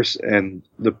 And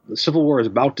the civil war is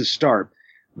about to start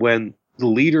when the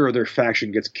leader of their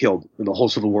faction gets killed, and the whole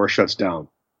civil war shuts down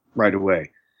right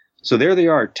away. So there they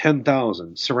are,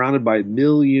 10,000, surrounded by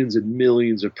millions and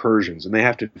millions of Persians, and they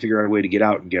have to figure out a way to get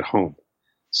out and get home.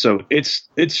 So it's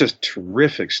just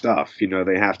terrific stuff. You know,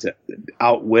 they have to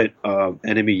outwit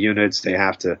enemy units. They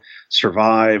have to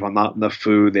survive on not enough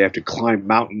food. They have to climb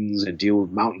mountains and deal with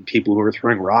mountain people who are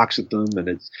throwing rocks at them, and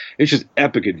it's just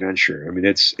epic adventure. I mean,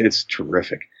 it's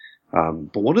terrific.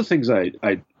 But one of the things I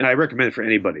recommend it for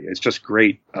anybody. It's just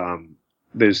great.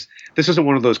 This isn't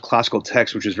one of those classical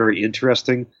texts which is very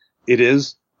interesting. It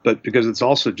is, but because it's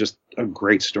also just a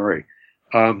great story.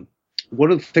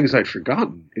 one of the things I'd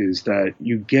forgotten is that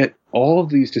you get all of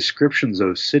these descriptions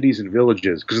of cities and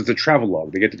villages, because it's a travel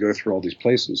log. They get to go through all these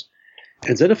places.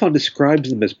 And Xenophon describes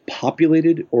them as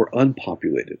populated or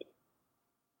unpopulated.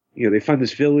 They find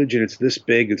this village and it's this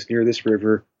big, it's near this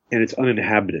river, and it's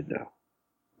uninhabited now.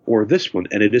 Or this one,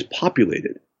 and it is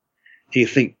populated. And you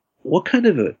think, what kind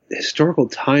of a historical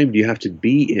time do you have to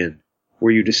be in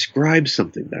where you describe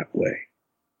something that way?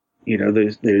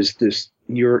 There's this,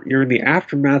 you're in the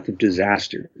aftermath of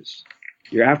disasters.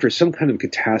 You're after some kind of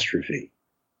catastrophe.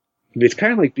 It's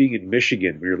kind of like being in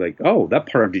Michigan where you're like, oh, that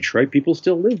part of Detroit, people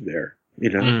still live there,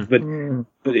 but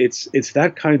it's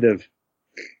that kind of,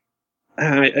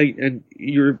 and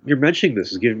you're mentioning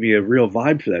this is giving me a real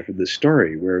vibe for this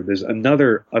story where there's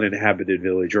another uninhabited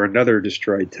village or another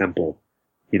destroyed temple.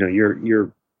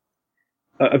 You're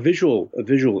a visual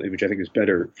image I think is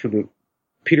better for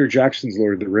Peter Jackson's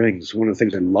Lord of the Rings. One of the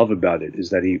things I love about it is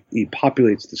that he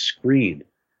populates the screen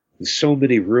with so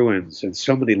many ruins and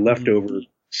so many leftover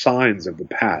signs of the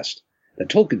past that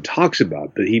Tolkien talks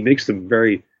about, but he makes them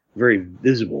very, very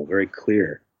visible, very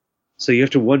clear. So you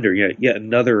have to wonder, yet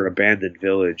another abandoned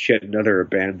village, yet another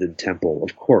abandoned temple.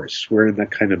 Of course, we're in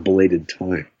that kind of belated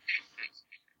time.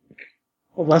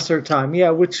 A lesser time,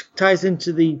 which ties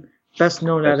into the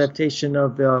best-known adaptation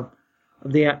of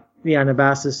the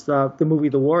Anabasis, the movie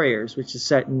The Warriors, which is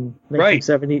set in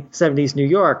 1970s New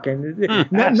York,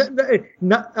 and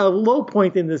not a low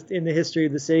point in the history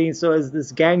of the city. And so as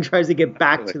this gang tries to get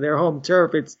back to their home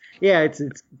turf, it's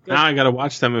now I got to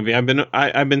watch that movie. I've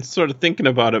been sort of thinking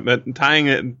about it, but tying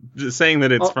it, just saying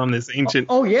that it's from this ancient.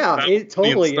 It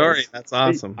totally story. is. That's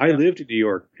awesome. I lived in New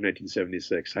York in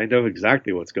 1976. I know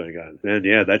exactly what's going on,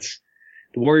 and that's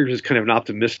The Warriors is kind of an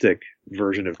optimistic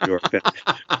version of New York.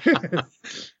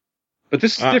 But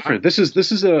this is different. This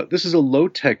is a low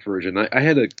tech version. I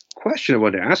had a question I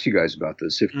wanted to ask you guys about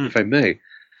this, if I may.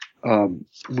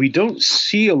 We don't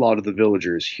see a lot of the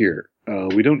villagers here.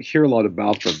 We don't hear a lot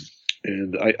about them,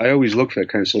 and I always look for that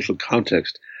kind of social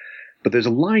context. But there's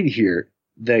a line here.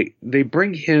 They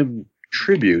bring him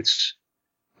tributes.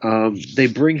 They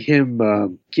bring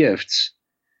him gifts,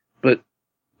 but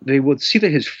they would see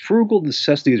that his frugal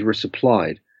necessities were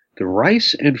supplied. The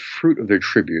rice and fruit of their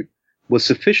tribute was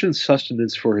sufficient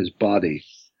sustenance for his body.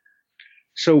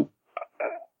 So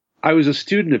I was a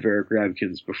student of Eric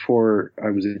Radkin's before I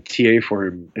was a TA for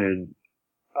him, and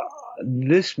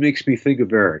this makes me think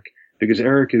of Eric, because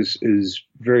Eric is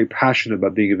very passionate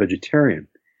about being a vegetarian.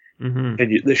 Mm-hmm.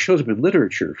 And this shows up in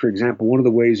literature. For example, one of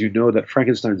the ways you know that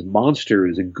Frankenstein's monster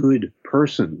is a good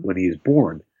person when he is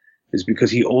born is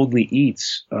because he only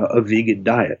eats a vegan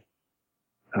diet.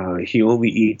 He only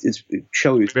eats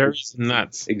Shelley's berries and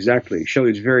nuts. Exactly.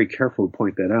 Shelley's very careful to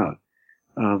point that out.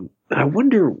 I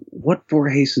wonder what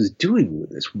Borges is doing with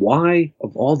this. Why,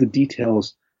 of all the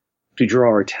details, to draw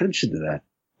our attention to that?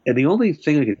 And the only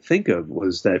thing I could think of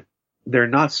was that they're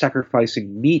not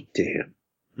sacrificing meat to him.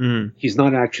 Mm. He's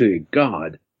not actually a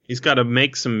god. He's got to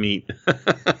make some meat.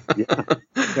 Yeah,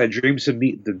 he's got to dream some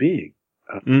meat into being.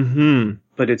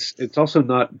 But it's also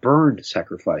not burned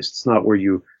sacrifice. It's not where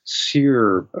you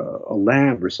sear a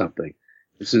lamb or something.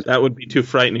 That would be too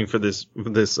frightening for this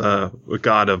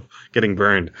god of getting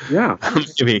burned. Yeah, well,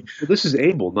 this is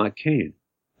Abel, not Cain.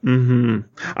 Mm-hmm.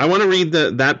 I want to read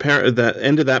the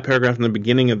end of that paragraph in the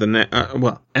beginning of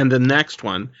the next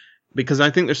one, because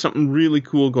I think there's something really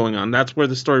cool going on. That's where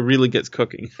the story really gets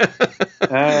cooking. All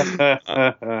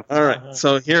right,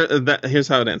 so here's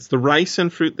how it ends. The rice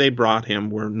and fruit they brought him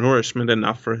were nourishment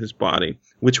enough for his body,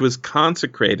 which was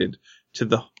consecrated to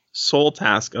the sole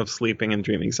task of sleeping and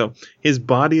dreaming. So his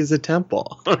body is a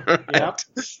temple. Yep.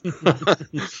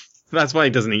 That's why he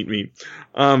doesn't eat meat.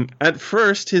 At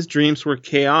first, his dreams were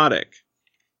chaotic.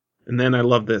 And then I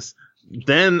love this.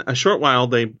 Then, a short while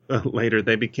later,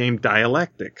 they became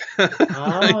dialectic.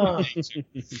 Ah.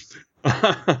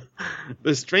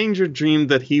 The stranger dreamed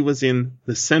that he was in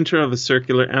the center of a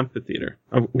circular amphitheater,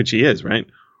 which he is, right?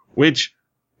 Which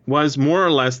was more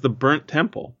or less the burnt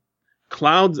temple.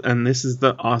 Clouds, and this is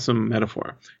the awesome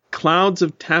metaphor, clouds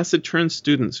of taciturn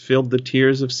students filled the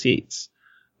tiers of seats.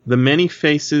 The many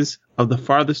faces of the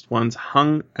farthest ones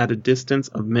hung at a distance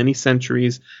of many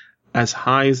centuries as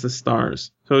high as the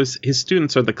stars. So his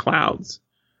students are the clouds.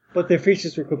 But their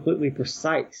features were completely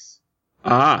precise.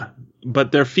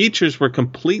 But their features were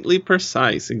completely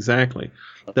precise, exactly.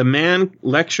 The man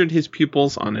lectured his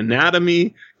pupils on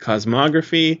anatomy,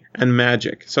 cosmography, and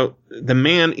magic. So the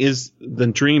man is the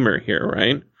dreamer here,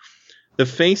 right? The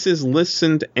faces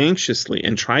listened anxiously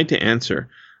and tried to answer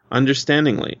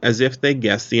understandingly, as if they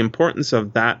guessed the importance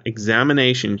of that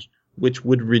examination which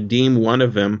would redeem one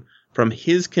of them from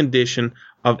his condition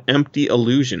of empty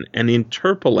illusion and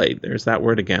interpolate, there's that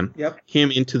word again,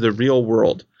 him into the real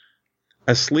world.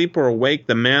 Asleep or awake,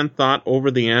 the man thought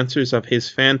over the answers of his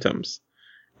phantoms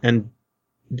and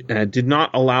did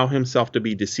not allow himself to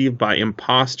be deceived by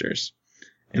impostors.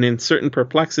 And in certain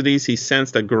perplexities, he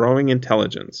sensed a growing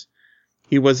intelligence.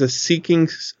 He was seeking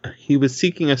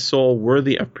a soul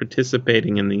worthy of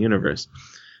participating in the universe.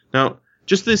 Now,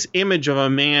 just this image of a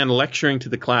man lecturing to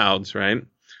the clouds, right,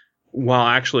 while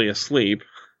actually asleep,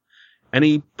 and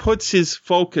he puts his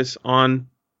focus on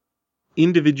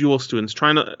individual students,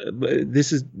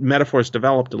 this is metaphors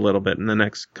developed a little bit in the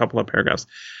next couple of paragraphs.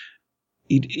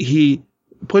 He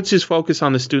puts his focus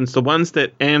on the students, the ones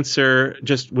that answer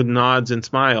just with nods and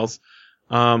smiles,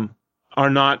 are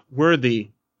not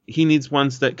worthy. He needs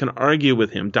ones that can argue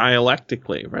with him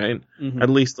dialectically, right? At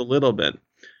least a little bit.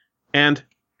 And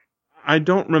I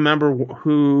don't remember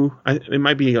who, it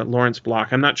might be Lawrence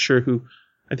Block. I'm not sure who.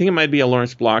 I think it might be a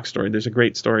Lawrence Block story. There's a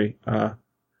great story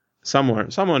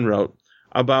someone wrote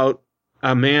about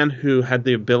a man who had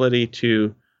the ability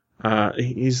to,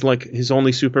 he's like, his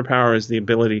only superpower is the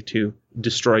ability to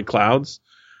destroy clouds.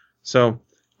 So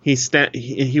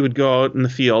he would go out in the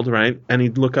field, right, and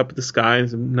he'd look up at the sky.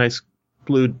 It's a nice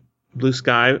blue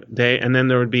sky day, and then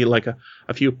there would be like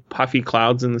a few puffy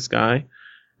clouds in the sky,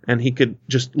 and he could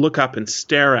just look up and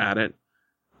stare at it,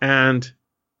 and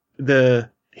the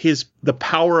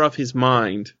power of his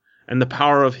mind and the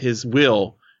power of his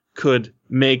will could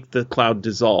make the cloud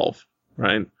dissolve,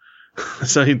 right?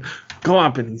 So he'd go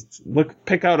up and he'd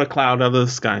pick out a cloud out of the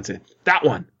sky and say, that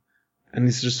one. And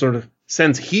he just sort of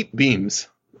sends heat beams,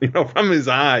 from his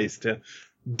eyes to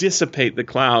dissipate the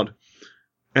cloud.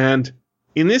 And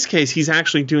in this case, he's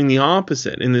actually doing the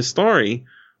opposite. In this story,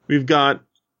 we've got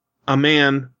a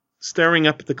man staring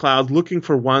up at the clouds, looking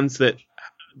for ones that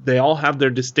they all have their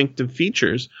distinctive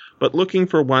features, but looking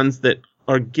for ones that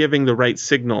are giving the right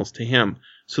signals to him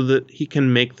so that he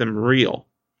can make them real.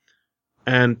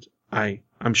 And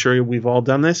I'm sure we've all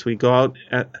done this. We go out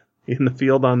in the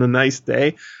field on a nice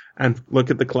day and look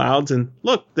at the clouds and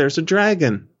look, there's a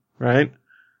dragon, right?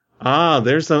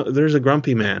 There's a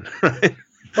grumpy man, right?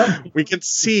 We can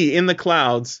see in the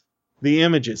clouds the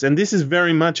images. And this is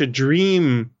very much a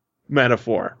dream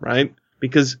metaphor, right?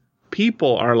 Because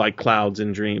people are like clouds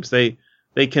in dreams. They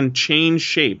can change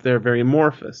shape. They're very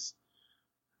amorphous.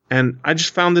 And I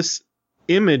just found this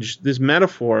image, this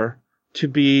metaphor, to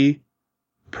be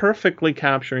perfectly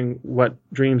capturing what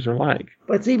dreams are like.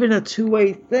 But it's even a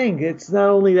two-way thing. It's not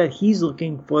only that he's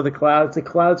looking for the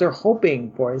clouds are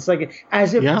hoping for it. It's like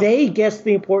as if they guess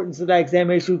the importance of that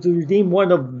examination to redeem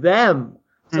one of them.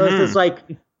 So it's just like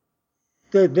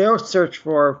their search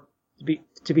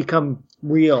to become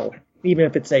real, even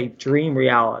if it's a dream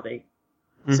reality.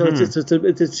 So it's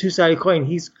a two-sided coin.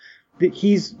 He's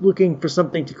looking for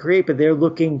something to create, but they're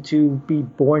looking to be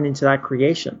born into that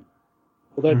creation.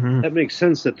 Well, that makes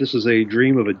sense that this is a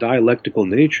dream of a dialectical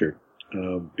nature,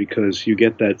 because you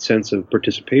get that sense of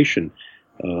participation.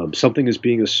 Something is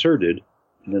being asserted,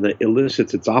 and then that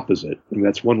elicits its opposite. And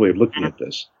that's one way of looking at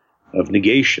this, of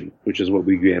negation, which is what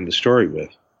we began the story with.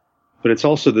 But it's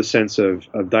also the sense of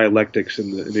dialectics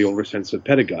in the older sense of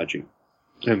pedagogy.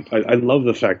 And I love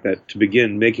the fact that to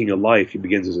begin making a life, he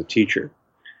begins as a teacher,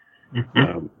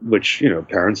 which,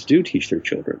 parents do teach their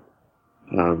children.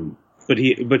 But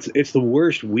it's the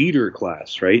worst weeder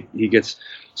class, right? He gets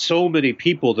so many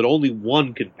people that only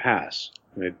one can pass.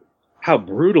 Right? How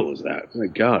brutal is that? My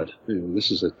God,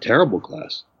 this is a terrible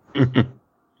class. But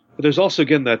there's also,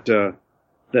 again,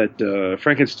 that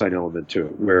Frankenstein element to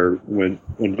it, where when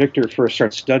Victor first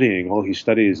starts studying, all he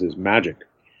studies is magic.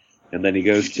 And then he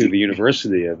goes to the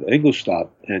University of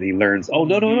Ingolstadt, and he learns, no,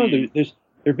 there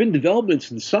have been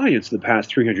developments in science in the past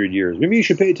 300 years. Maybe you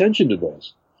should pay attention to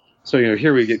those. So,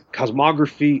 here we get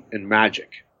cosmography and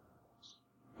magic.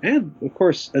 And, of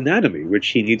course, anatomy, which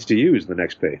he needs to use in the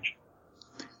next page.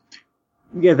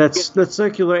 Yeah, that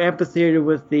circular amphitheater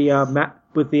with the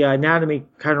anatomy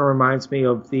kind of reminds me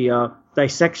of the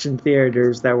dissection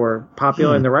theaters that were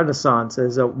popular in the Renaissance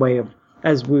as a way of,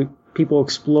 people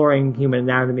exploring human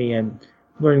anatomy and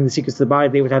learning the secrets of the body.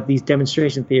 They would have these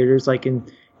demonstration theaters like in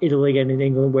Italy and in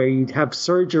England where you'd have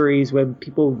surgeries when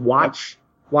people watch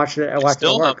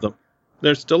still have them.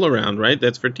 They're still around, right?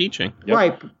 That's for teaching.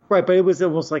 Yep. Right. But it was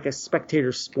almost like a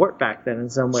spectator sport back then in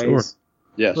some ways. Sure.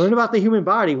 Yes. Learn about the human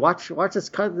body. Watch us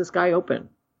cut this guy open.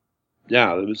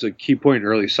 Yeah, it was a key point in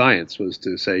early science was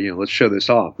to say, let's show this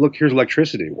off. Look, here's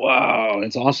electricity. Wow,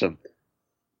 it's awesome.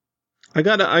 I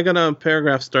got a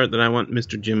paragraph start that I want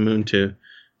Mr. Jim Moon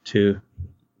to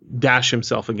dash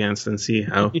himself against and see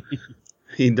how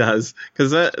He does,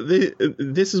 because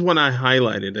this is one I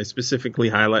highlighted. I specifically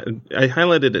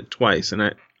highlighted it twice,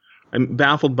 and I'm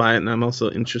baffled by it, and I'm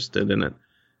also interested in it.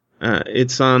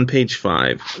 It's on page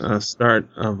 5, start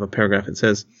of a paragraph. It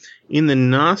says, in the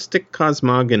Gnostic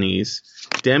cosmogonies,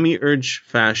 demiurge's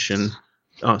fashion,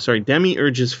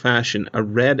 a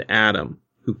red atom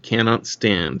who cannot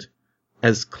stand,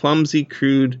 as clumsy,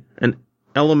 crude, and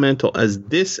elemental as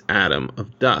this atom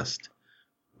of dust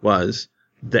was,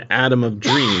 the atom of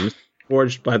dreams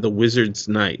forged by the wizard's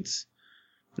knights.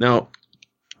 Now,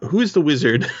 who's the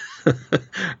wizard?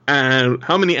 And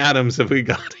how many atoms have we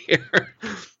got here?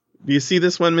 Do you see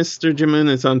this one, Mr. Jimun?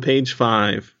 It's on page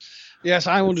 5. Yes,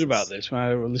 I wondered about this when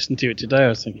I listened to it today. I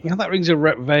was thinking, that rings a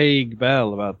vague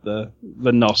bell about the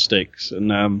Gnostics.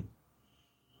 And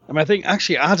I think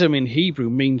actually Adam in Hebrew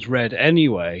means red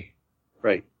anyway.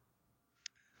 Right.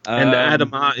 And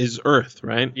Adamah is earth,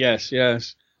 right? Yes.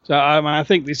 So I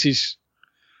think this is...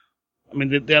 I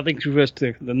think it refers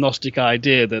to the Gnostic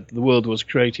idea that the world was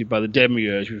created by the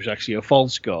demiurge, which was actually a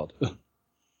false god.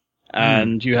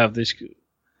 And you have this...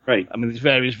 Right. There's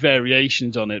various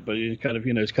variations on it, but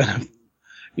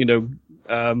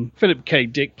Philip K.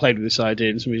 Dick played with this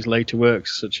idea in some of his later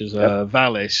works, such as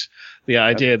Valis. The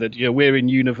idea that we're in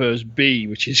universe B,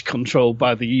 which is controlled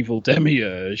by the evil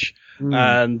demiurge,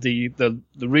 and the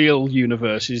real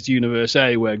universe is universe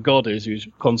A, where God is, who's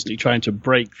constantly trying to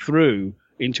break through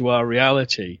into our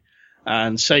reality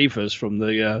and save us from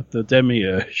the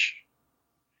demiurge.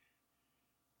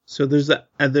 So there's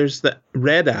the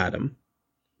red atom,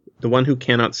 the one who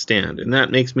cannot stand, and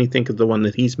that makes me think of the one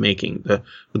that he's making,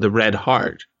 with the red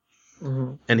heart,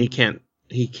 and he can't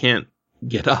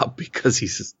get up because he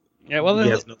has no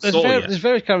soul yet. There's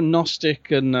very kind of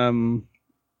Gnostic and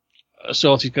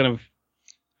sort of kind of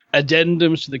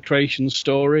addendums to the creation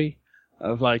story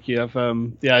of you have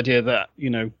the idea that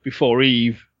before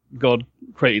Eve, God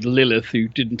created Lilith, who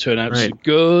didn't turn out so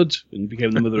good and became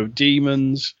the mother of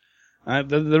demons.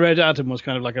 The red atom was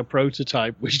kind of like a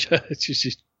prototype, which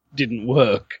just didn't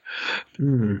work.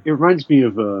 It reminds me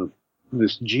of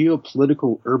this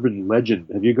geopolitical urban legend.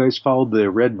 Have you guys followed the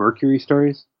Red Mercury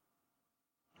stories?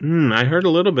 I heard a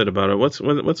little bit about it. What's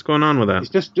going on with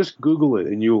that? Just Google it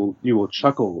and you will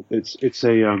chuckle. It's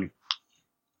a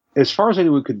as far as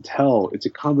anyone can tell, it's a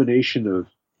combination of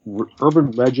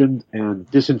urban legend and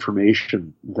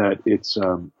disinformation that it's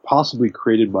possibly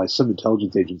created by some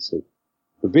intelligence agency.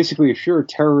 But basically, if you're a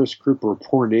terrorist group or a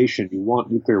poor nation, you want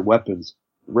nuclear weapons,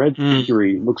 Red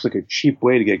Mercury looks like a cheap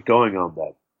way to get going on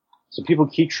that. So people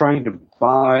keep trying to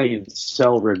buy and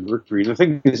sell Red Mercury. The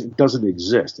thing is, it doesn't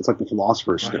exist. It's like the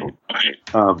Philosopher's Stone.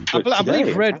 I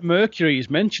believe Red Mercury is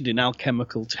mentioned in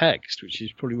alchemical text, which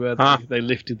is probably where they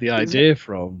lifted the idea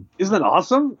from. Isn't that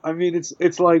awesome?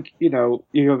 It's like, you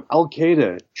have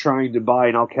Al-Qaeda trying to buy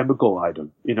an alchemical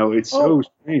item. It's so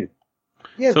strange.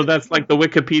 Yeah, so that's like the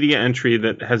Wikipedia entry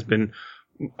that has been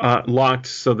locked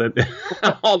so that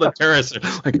all the terrorists are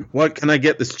like, what can I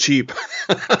get this cheap?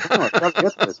 I gotta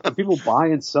get this. But people buy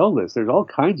and sell this. There's all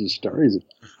kinds of stories.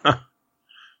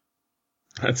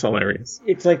 That's hilarious.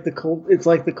 It's like the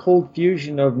cold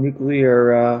fusion of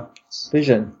nuclear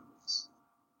fission.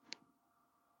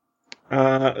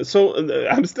 So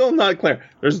I'm still not clear.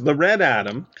 There's the red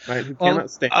atom, right? Who cannot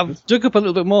stand. I've dug up a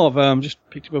little bit more. I've just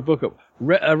picked up a book up.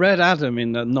 A red atom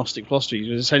in Gnostic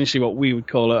philosophy is essentially what we would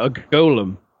call a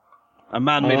golem, a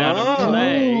man made out of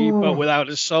clay but without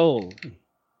a soul.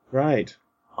 Right.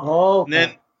 Oh.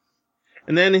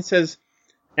 And then it says,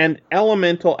 and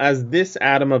elemental as this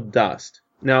atom of dust.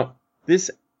 Now, this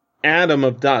atom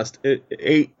of dust,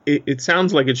 it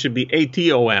sounds like it should be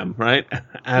ATOM, right?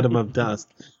 Atom of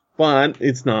dust. But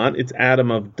it's not. It's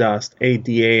atom of dust,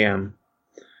 ADAM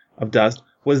of dust,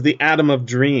 was the atom of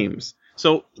dreams.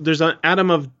 So there's an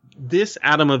atom of this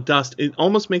atom of dust. It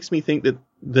almost makes me think that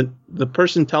the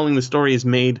person telling the story is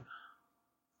made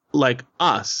like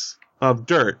us, of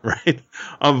dirt, right?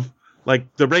 Of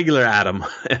like the regular atom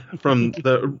from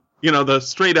the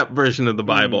straight up version of the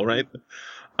Bible, right?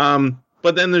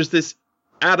 But then there's this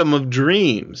atom of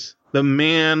dreams, the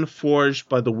man forged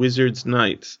by the wizard's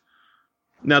knights.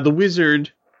 Now, the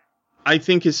wizard, I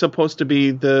think, is supposed to be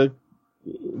the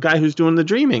guy who's doing the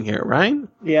dreaming here, right?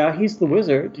 Yeah, he's the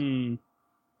wizard.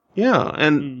 Yeah,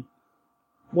 and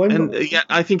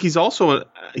I think he's also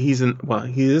he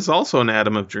is also an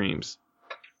atom of dreams.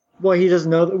 Well, he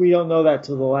doesn't know that. We don't know that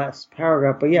till the last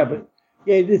paragraph, but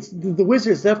it's the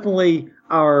wizard is definitely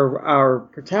our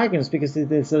protagonist, because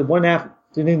it's one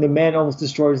afternoon the man almost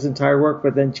destroyed his entire work,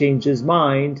 but then changed his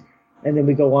mind, and then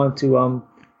we go on to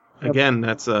Again,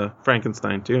 that's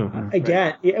Frankenstein too.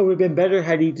 Again, it would have been better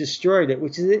had he destroyed it,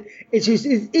 which is it's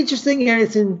interesting, and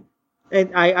it's in.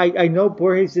 And I know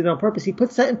Borges did it on purpose. He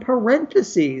puts that in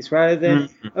parentheses rather than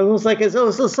almost like it's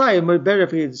a sign. It would have been better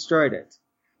if he had destroyed it.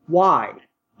 Why?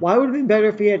 Why would it have been better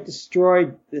if he had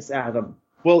destroyed this atom?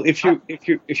 Well, if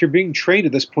you're being trained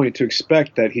at this point to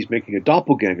expect that he's making a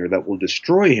doppelganger that will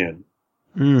destroy him,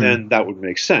 then that would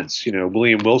make sense.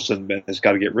 William Wilson has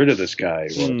got to get rid of this guy.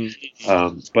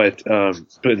 But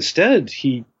instead,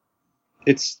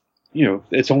 it's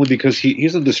only because he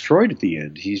isn't destroyed at the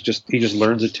end. He just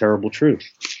learns a terrible truth.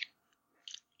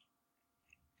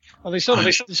 Well, they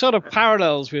sort of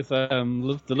parallels with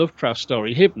the Lovecraft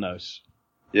story, Hypnos.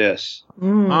 Yes.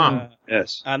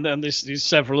 Yes. And then there's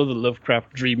several other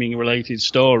Lovecraft dreaming-related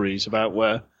stories about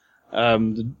where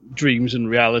the dreams and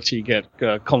reality get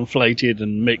conflated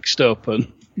and mixed up,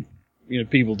 and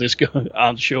people just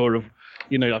aren't sure of,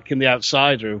 like in The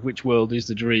Outsider, of which world is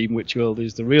the dream, which world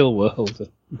is the real world.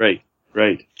 Right.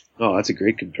 Oh, that's a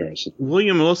great comparison.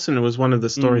 William Wilson was one of the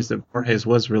stories that Borges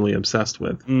was really obsessed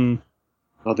with.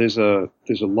 Well, there's a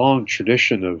long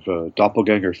tradition of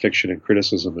doppelganger fiction and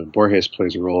criticism, and Borges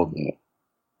plays a role in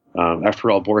that. After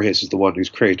all, Borges is the one who's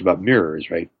crazed about mirrors,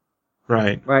 right?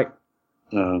 Right.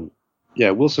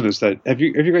 Yeah, Wilson is that. Have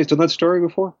you guys done that story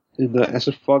before in the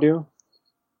SFFaudio?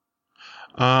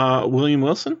 William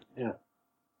Wilson? Yeah.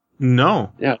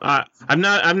 No. Yeah.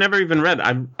 I've never even read.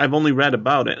 I've only read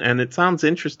about it, and it sounds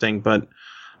interesting, but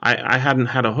I hadn't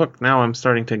had a hook. Now I'm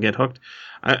starting to get hooked.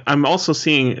 I'm also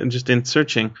seeing, just in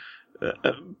searching,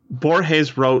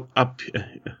 Borges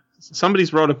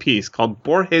somebody's wrote a piece called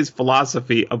Borges'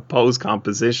 Philosophy of Poe's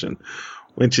Composition,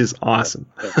 which is awesome.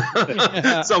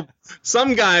 So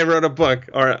some guy wrote a book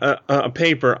or a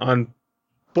paper on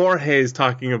Borges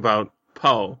talking about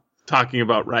Poe, talking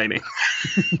about writing.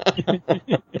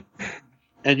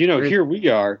 And here we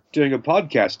are doing a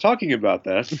podcast talking about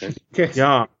that.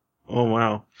 Yeah. Oh,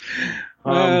 wow.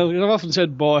 Well, I've often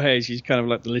said Borges is kind of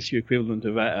like the literary equivalent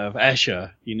of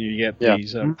Escher. You get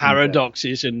these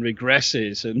paradoxes and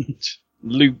regresses and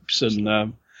loops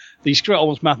and these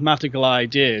almost mathematical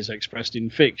ideas expressed in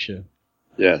fiction.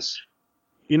 Yes.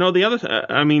 The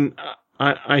other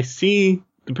I see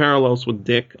the parallels with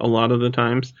Dick a lot of the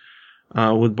times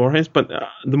with Borges, but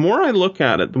the more I look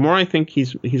at it, the more I think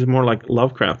he's more like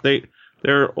Lovecraft.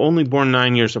 They're only born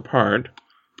 9 years apart.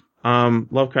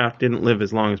 Lovecraft didn't live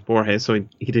as long as Borges, so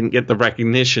he didn't get the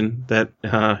recognition that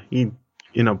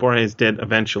Borges did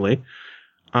eventually.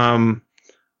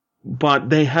 But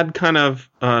they had kind of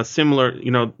similar,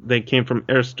 they came from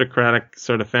aristocratic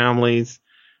sort of families.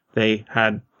 They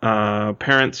had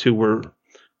parents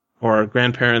or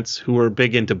grandparents who were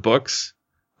big into books,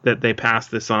 that they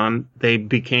passed this on. They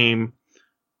became,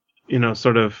 they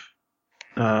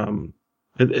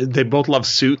both love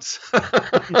suits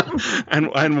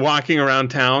and walking around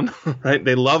town, right?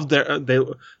 They loved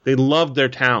their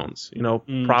towns.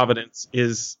 Providence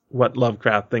is what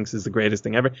Lovecraft thinks is the greatest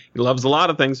thing ever. He loves a lot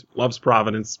of things, loves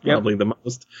Providence probably the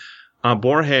most.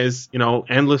 Borges,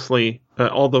 endlessly,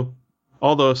 all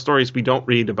the stories we don't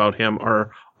read about him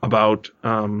are about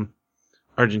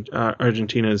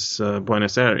Argentina's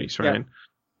Buenos Aires, right?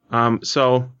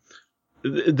 So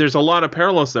there's a lot of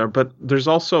parallels there, but there's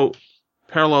also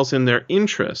parallels in their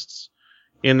interests,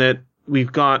 in that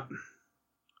we've got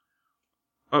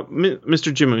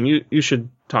Mr. Jimoon, you should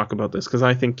talk about this, because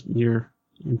I think you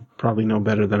probably know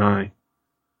better than I.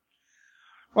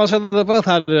 Well, so they're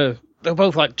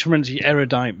both like tremendously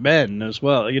erudite men as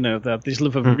well. They have this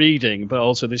love of reading, but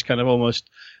also this kind of almost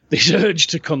this urge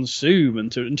to consume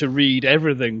and to read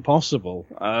everything possible.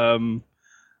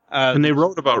 And they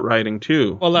wrote about writing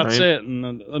too. Well, that's right? it.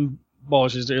 And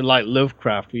Borges, like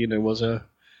Lovecraft, was a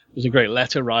great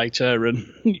letter writer, and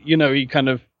he kind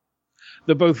of,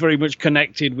 they're both very much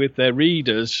connected with their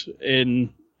readers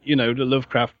in the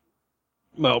Lovecraft.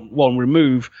 Well, one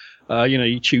remove.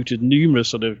 He tutored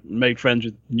made friends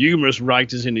with numerous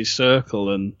writers in his circle,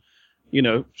 and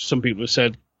some people have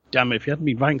said, "Damn, if he hadn't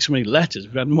been writing so many letters,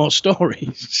 we'd had more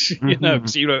stories."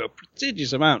 Because he wrote a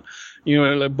prodigious amount.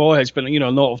 Like Borges spent a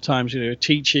lot of times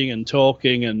teaching and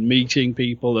talking and meeting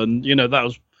people, and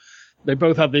they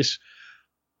both have this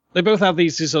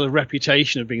sort of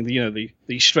reputation of being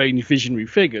these strange visionary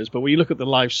figures. But when you look at the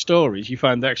life stories, you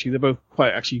find that actually they're both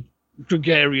quite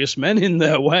gregarious men in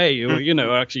their way,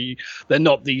 who actually they're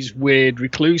not these weird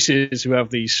recluses who have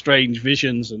these strange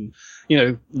visions and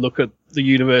look at the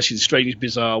universe in strange,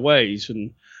 bizarre ways.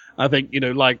 And I think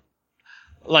like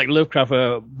Lovecraft,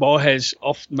 Borges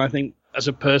often, I think, as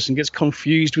a person, gets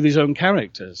confused with his own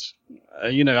characters.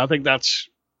 I think that's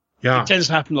It tends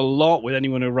to happen a lot with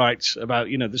anyone who writes about,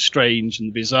 the strange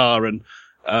and bizarre and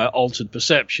altered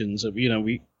perceptions. Of,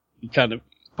 we kind of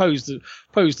pose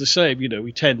the same.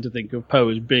 We tend to think of Poe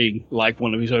as being like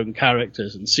one of his own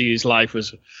characters and see his life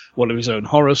as one of his own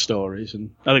horror stories.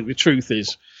 And I think the truth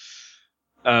is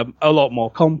a lot more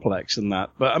complex than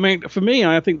that. But I mean, for me,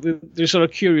 I think there's sort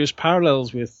of curious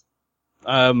parallels with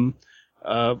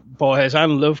Borges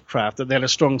and Lovecraft, that they had a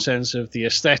strong sense of the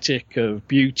aesthetic, of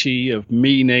beauty, of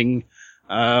meaning,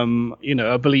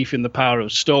 a belief in the power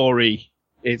of story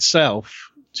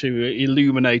itself to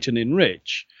illuminate and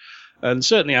enrich. And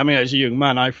certainly, I mean, as a young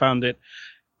man, I found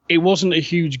it wasn't a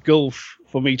huge gulf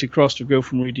for me to cross to go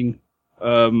from reading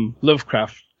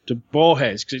Lovecraft to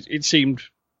Borges, because it seemed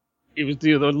it was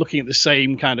they were looking at the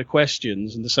same kind of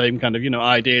questions and the same kind of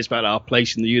ideas about our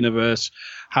place in the universe,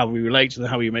 how we relate to them,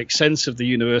 how we make sense of the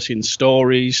universe in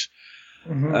stories,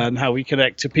 and how we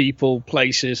connect to people,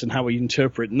 places, and how we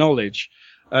interpret knowledge.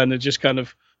 And it just kind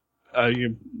of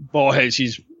Borges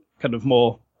is kind of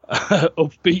more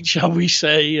upbeat, shall we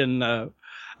say, and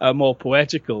more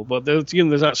poetical. But there's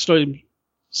that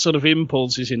sort of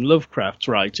impulses in Lovecraft's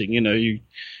writing.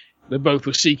 They both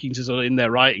were seeking to sort of, in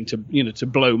their writing, to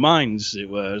blow minds, as it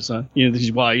were. So, this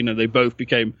is why they both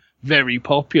became very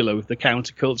popular with the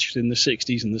counterculture in the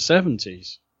 60s and the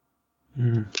 70s.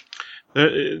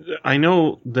 I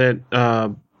know that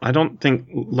I don't think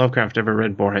Lovecraft ever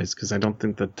read Borges, because I don't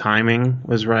think the timing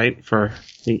was right.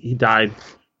 He died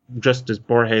just as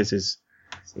Borges is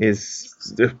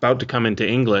about to come into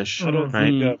English. I don't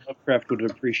think Lovecraft would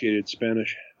have appreciated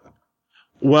Spanish.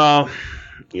 Well,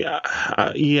 yeah.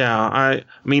 I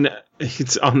mean,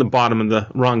 it's on the bottom of the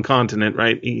wrong continent,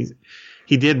 right?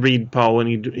 He did read Poe,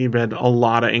 and he read a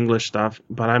lot of English stuff,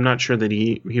 but I'm not sure that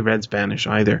he read Spanish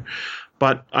either.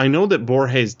 But I know that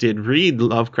Borges did read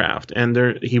Lovecraft, and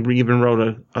he even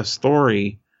wrote a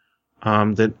story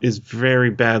that is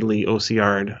very badly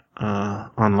OCR'd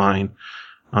online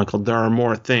called "There Are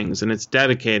More Things," and it's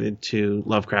dedicated to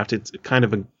Lovecraft. It's kind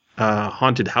of a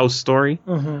haunted house story.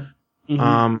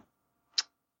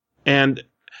 And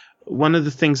one of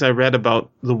the things I read about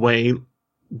the way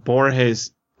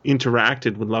Borges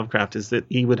interacted with Lovecraft is that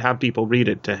he would have people read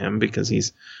it to him, because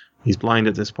he's blind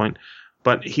at this point.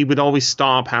 But he would always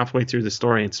stop halfway through the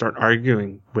story and start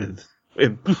arguing with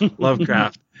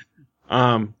Lovecraft.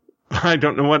 I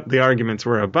don't know what the arguments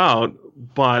were about,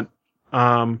 but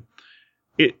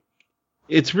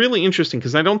it's really interesting,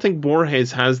 because I don't think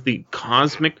Borges has the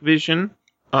cosmic vision.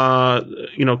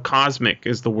 Cosmic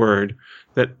is the word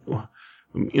that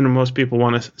most people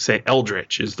want to say.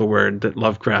 Eldritch is the word that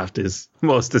Lovecraft is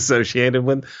most associated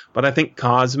with, but I think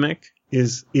cosmic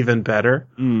is even better.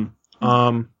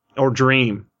 Or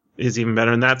dream is even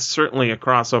better, and that's certainly a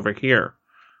crossover here.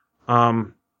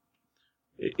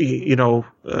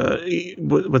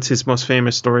 What's his most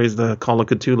famous story is the Call of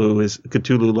Cthulhu. Is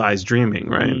Cthulhu lies dreaming,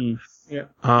 right? Yeah.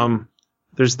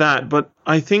 There's that, but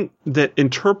I think that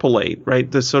interpolate, right,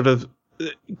 this sort of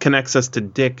connects us to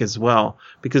Dick as well,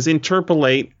 because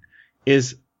interpolate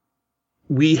is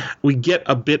we get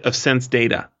a bit of sense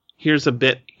data. Here's a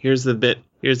bit, here's a bit,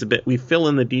 here's a bit. We fill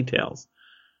in the details,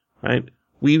 right?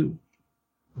 We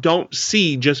don't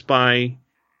see just by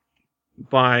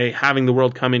having the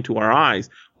world come into our eyes.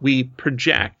 We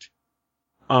project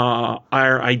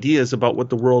our ideas about what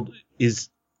the world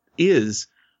is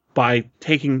by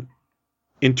taking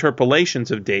interpolations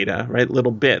of data, right?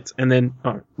 Little bits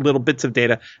of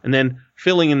data, and then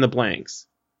filling in the blanks.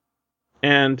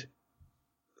 And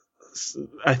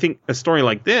I think a story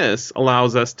like this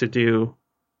allows us to do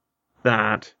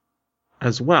that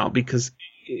as well, because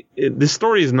this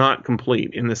story is not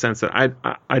complete in the sense that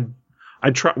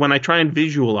I try, when I try and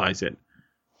visualize it,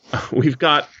 we've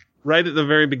got right at the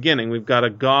very beginning, we've got a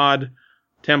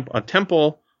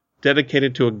temple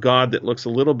dedicated to a god that looks a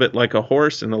little bit like a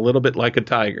horse and a little bit like a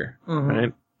tiger,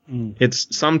 right?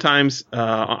 It's sometimes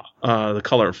the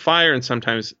color of fire and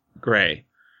sometimes gray.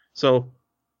 So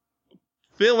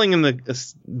filling in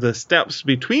the steps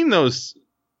between those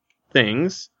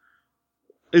things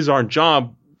is our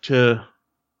job to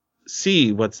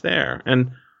see what's there.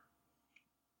 And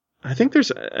I think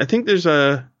there's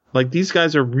these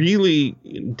guys are really,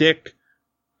 Dick,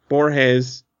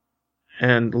 Borges,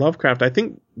 and Lovecraft, I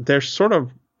think they're sort of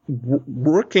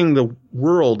working the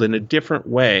world in a different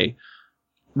way,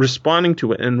 responding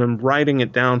to it, and then writing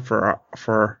it down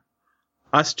for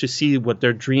us to see what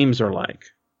their dreams are like.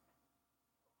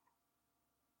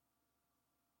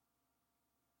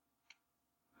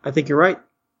 I think you're right.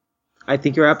 I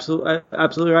think you're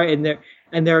absolutely right.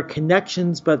 And there are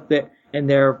connections, and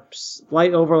there are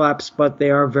slight overlaps, but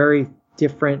they are very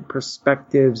different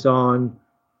perspectives on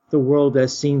the world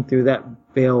as seen through that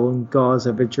veil and gauze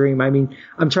of a dream. I mean,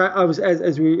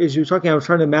 as you were talking, I was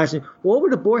trying to imagine what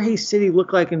would a Borges city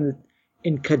look like in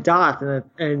Kadath,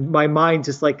 and my mind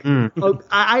just like,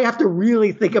 I have to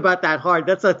really think about that hard.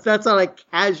 That's not a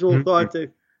casual thought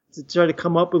to try to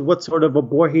come up with what sort of a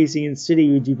Borgesian city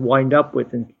you'd wind up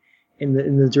with in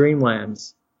the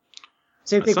Dreamlands.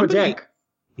 Same thing for Jack.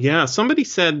 Yeah, somebody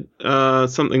said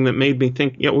something that made me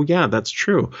think, yeah, that's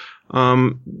true.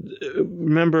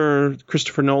 Remember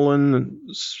Christopher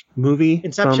Nolan's movie?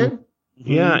 Inception?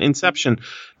 Inception.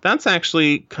 That's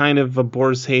actually kind of a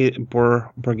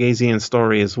Borgesian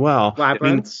story as well.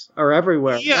 Labyrinths are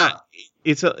everywhere. Yeah.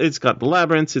 It's got the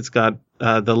labyrinths, it's got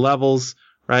the levels,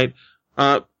 right?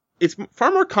 It's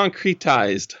far more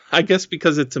concretized, I guess,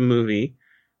 because it's a movie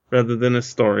rather than a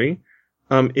story.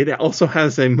 It also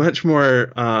has a much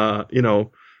more,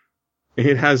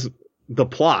 it has the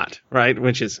plot, right?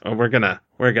 Which is, we're gonna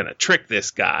trick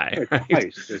this guy, right?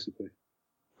 Heist, basically.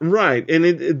 Right, and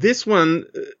this one,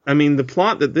 I mean, the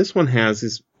plot that this one has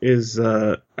is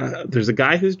there's a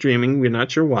guy who's dreaming. We're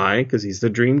not sure why, because he's the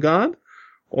dream god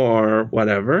or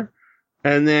whatever,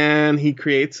 and then he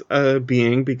creates a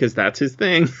being because that's his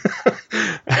thing,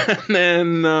 and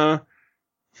then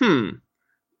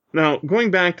Now,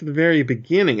 going back to the very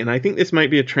beginning, and I think this might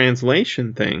be a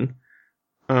translation thing,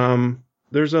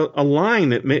 there's a line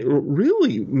that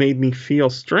really made me feel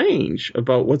strange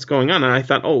about what's going on. And I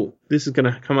thought, this is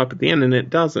going to come up at the end, and it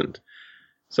doesn't.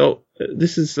 So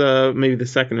this is maybe the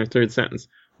second or third sentence.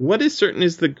 What is certain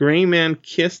is the gray man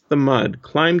kissed the mud,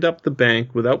 climbed up the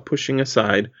bank without pushing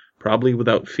aside, probably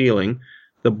without feeling,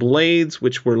 the blades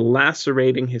which were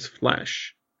lacerating his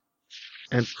flesh,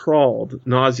 and crawled,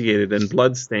 nauseated and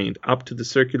blood-stained, up to the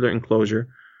circular enclosure,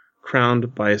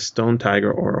 crowned by a stone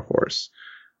tiger or a horse.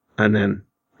 And then...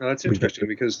 Now that's interesting,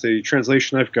 because the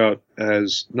translation I've got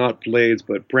has not blades,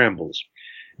 but brambles.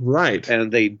 Right.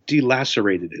 And they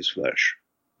delacerated his flesh.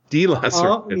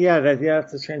 Delacerated.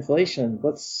 That's the translation.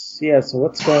 So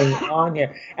what's going on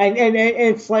here? And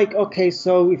it's like, okay,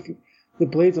 so if the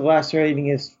blades are lacerating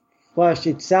his flesh,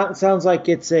 it sounds like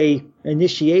it's a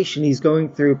initiation. He's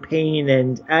going through pain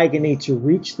and agony to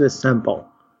reach this temple.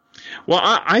 Well,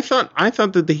 I thought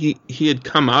that he had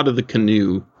come out of the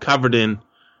canoe covered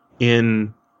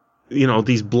in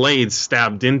these blades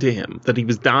stabbed into him, that he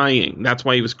was dying. That's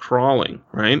why he was crawling,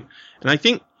 right? And I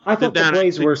thought the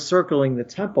blades were circling the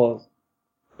temple.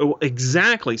 Oh,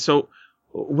 exactly. So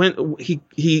when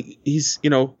he's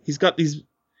got these,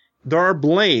 there are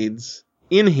blades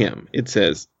in him, it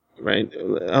says. Right,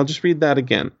 I'll just read that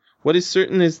again. What is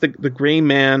certain is the gray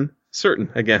man, certain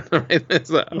again, right?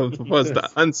 As opposed to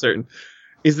uncertain,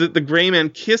 is that the gray man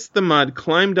kissed the mud,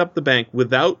 climbed up the bank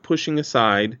without pushing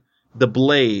aside the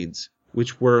blades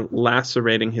which were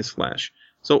lacerating his flesh.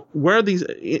 So where are these?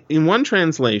 In one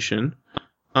translation,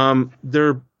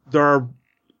 there's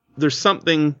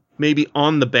something maybe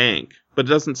on the bank, but it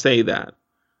doesn't say that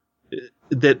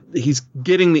he's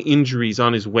getting the injuries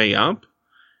on his way up,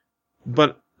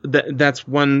 but. That's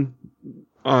one.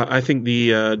 I think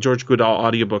the George Goodall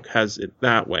audiobook has it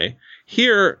that way.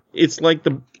 Here, it's like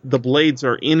the blades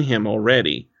are in him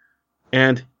already,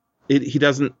 and he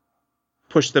doesn't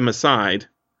push them aside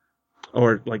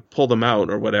or like pull them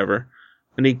out or whatever.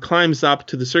 And he climbs up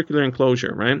to the circular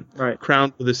enclosure, right?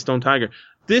 Crowned with a stone tiger.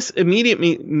 This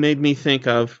immediately made me think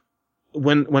of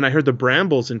when I heard the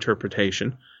Brambles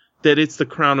interpretation that it's the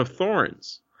crown of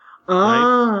thorns.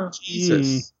 Right?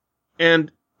 Jesus.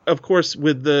 And of course,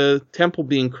 with the temple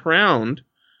being crowned,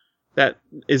 that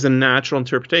is a natural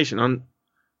interpretation.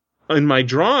 In my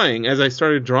drawing, as I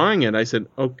started drawing it, I said,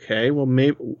 okay, well,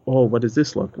 maybe, what does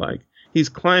this look like? He's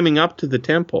climbing up to the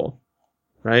temple,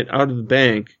 right, out of the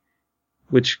bank,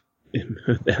 which,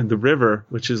 the river,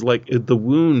 which is like the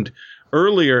wound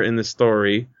earlier in the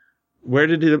story. Where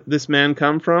did this man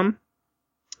come from?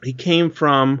 He came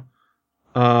from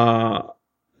the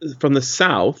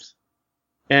south,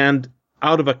 and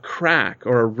out of a crack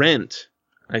or a rent,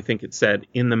 I think it said,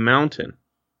 in the mountain.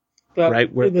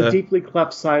 Right, where in the deeply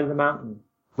cleft side of the mountain.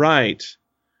 Right.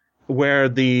 Where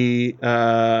the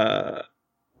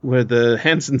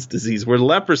Hansen's disease, where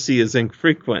leprosy is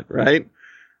infrequent, right?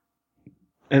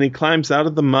 And he climbs out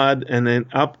of the mud and then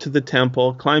up to the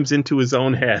temple, climbs into his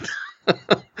own head.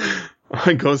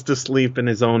 He goes to sleep in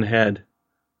his own head.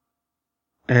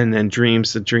 And then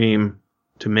dreams a dream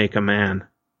to make a man.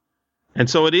 And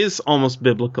so it is almost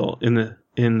biblical in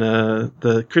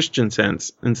the Christian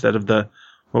sense instead of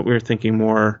what we were thinking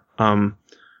more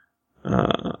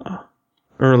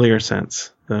earlier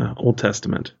sense, the Old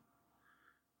Testament.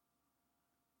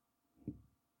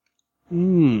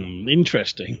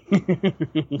 Interesting.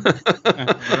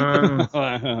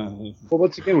 Well,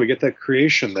 once again, we get that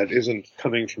creation that isn't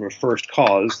coming from a first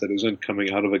cause, that isn't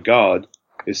coming out of a god.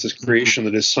 It's this creation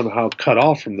that is somehow cut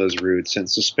off from those roots and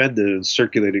suspended and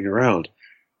circulating around.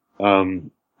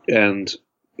 And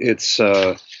it's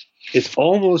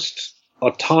almost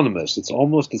autonomous. It's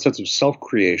almost a sense of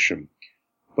self-creation.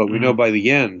 But we know by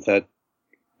the end that,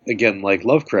 again, like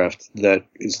Lovecraft, that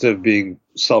instead of being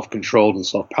self-controlled and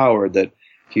self-powered, that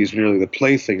he's merely the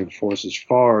plaything and forces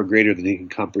far greater than he can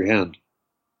comprehend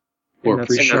or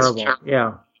appreciate. Terrible.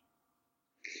 Yeah.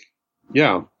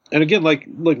 Yeah. And again, like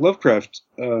Lovecraft,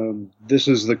 this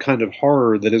is the kind of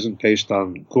horror that isn't based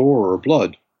on gore or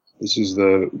blood. This is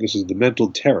the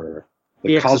mental terror.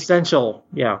 The existential,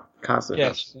 concept.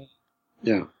 Yes.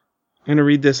 Yeah. I'm going to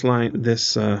read this line,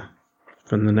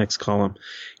 from the next column.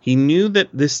 He knew that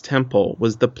this temple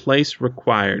was the place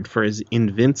required for his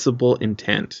invincible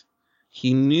intent.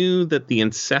 He knew that the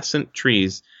incessant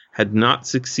trees had not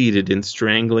succeeded in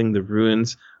strangling the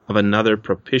ruins of another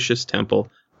propitious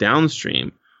temple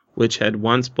downstream, which had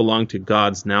once belonged to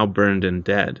gods now burned and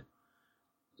dead.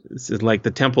 This is like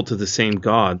the temple to the same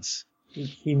gods.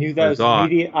 He knew that his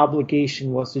immediate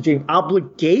obligation was to dream.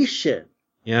 Obligation!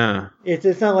 Yeah.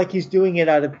 It's not like he's doing it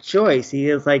out of choice. He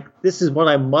is like, this is what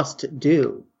I must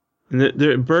do. And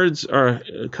the birds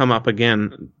come up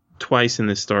again twice in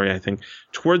this story, I think.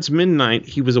 Towards midnight,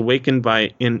 he was awakened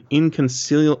by an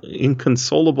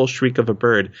inconsolable shriek of a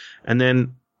bird. And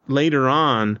then later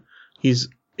on, he's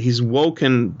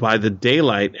woken by the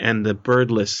daylight and the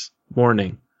birdless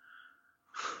morning.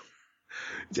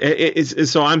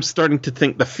 So I'm starting to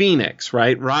think the phoenix,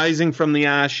 right? Rising from the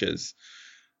ashes.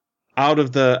 Out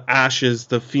of the ashes,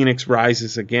 the phoenix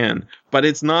rises again. But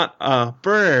it's not a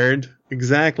bird,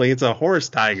 exactly. It's a horse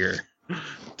tiger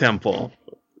temple.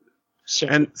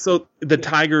 And so the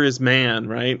tiger is man,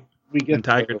 right? We get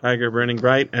tiger burning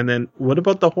bright. And then what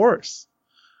about the horse?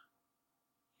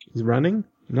 He's running?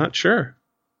 Not sure.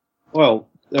 Well,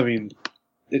 I mean,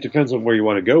 it depends on where you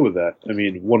want to go with that. I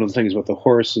mean, one of the things about the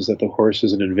horse is that the horse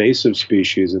is an invasive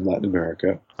species in Latin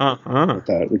America,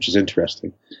 which is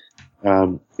interesting.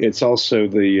 It's also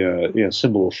the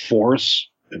symbol of force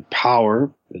and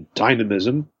power and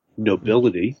dynamism,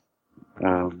 nobility,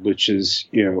 which is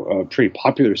a pretty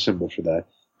popular symbol for that.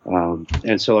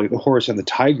 And so, like the horse and the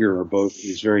tiger are both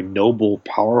these very noble,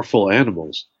 powerful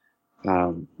animals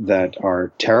that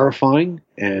are terrifying,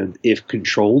 and if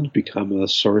controlled, become a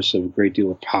source of a great deal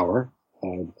of power.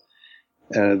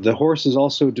 The horse is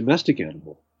also a domestic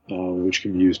animal, which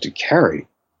can be used to carry.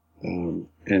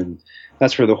 And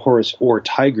that's where the horse or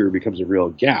tiger becomes a real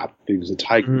gap, because the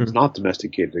tiger is not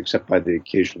domesticated except by the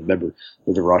occasional member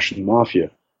of the Russian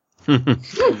mafia.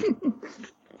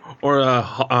 Or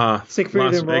a Siegfried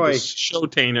Las and Roy. Vegas show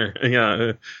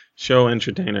show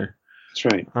entertainer. That's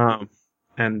right.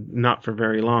 And not for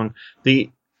very long.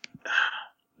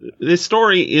 This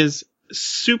story is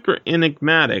super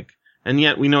enigmatic, and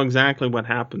yet we know exactly what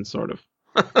happened, sort of.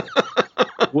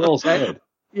 Well said.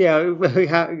 Yeah,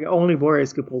 only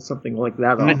Borges could pull something like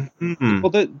that off.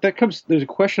 Well, that comes. There's a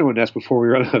question I want to ask before we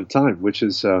run out of time, which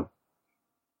is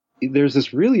there's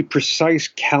this really precise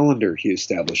calendar he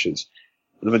establishes,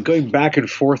 and I've been going back and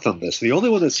forth on this. The only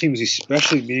one that seems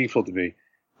especially meaningful to me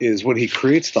is when he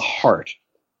creates the heart,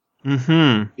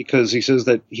 because he says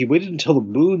that he waited until the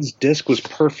moon's disk was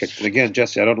perfect. And again,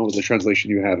 Jesse, I don't know what the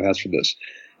translation you have has for this,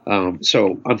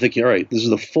 so I'm thinking, all right, this is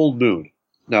the full moon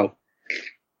now.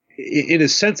 In a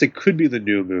sense, it could be the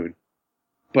new moon,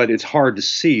 but it's hard to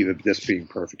see that this being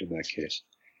perfect in that case.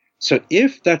 So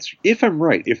if I'm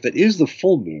right, if that is the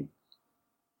full moon,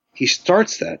 he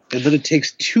starts that, and then it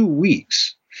takes 2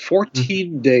 weeks,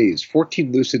 14 days,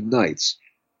 14 lucid nights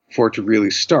for it to really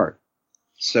start.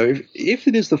 So if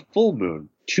it is the full moon,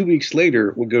 2 weeks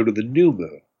later, we'll go to the new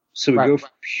moon. So we go from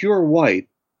pure white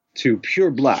to pure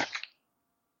black.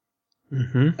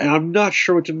 And I'm not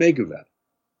sure what to make of that.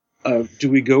 Do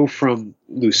we go from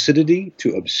lucidity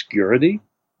to obscurity?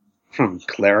 From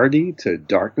clarity to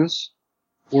darkness?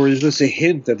 Or is this a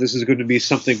hint that this is going to be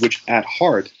something which, at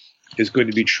heart, is going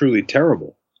to be truly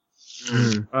terrible?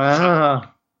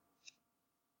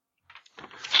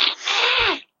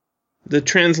 The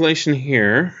translation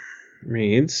here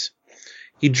reads,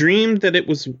 he dreamed that it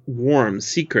was warm,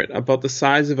 secret, about the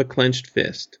size of a clenched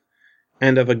fist,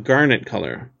 and of a garnet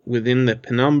color, within the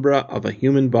penumbra of a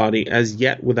human body, as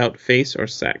yet without face or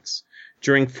sex.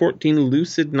 During 14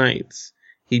 lucid nights,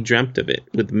 he dreamt of it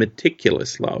with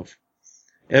meticulous love.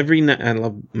 Every night, I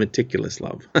love meticulous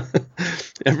love.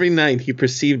 Every night he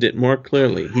perceived it more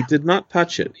clearly. He did not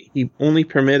touch it. He only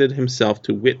permitted himself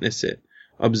to witness it.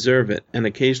 observe it, and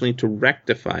occasionally to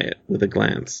rectify it with a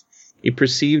glance. He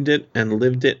perceived it and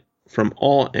lived it from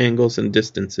all angles and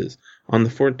distances. On the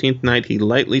 14th night, he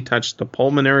lightly touched the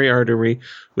pulmonary artery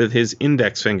with his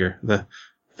index finger, the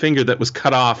finger that was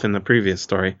cut off in the previous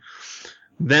story.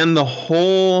 Then the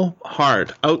whole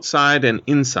heart, outside and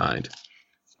inside.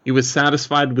 He was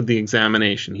satisfied with the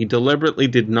examination. He deliberately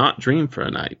did not dream for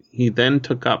a night. He then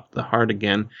took up the heart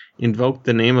again, invoked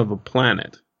the name of a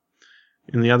planet.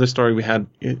 In the other story, we had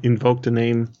invoked a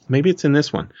name. Maybe it's in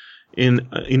this one.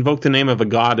 Invoked the name of a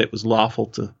god it was lawful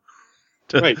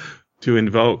to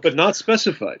invoke. But not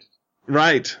specified.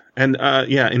 Right. And,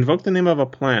 invoke the name of a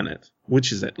planet.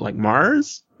 Which is it? Like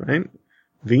Mars? Right?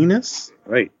 Venus?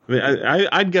 Right.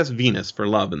 I'd guess Venus for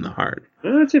love in the heart.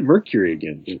 I'd say Mercury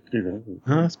again.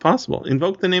 It's possible.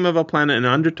 Invoked the name of a planet and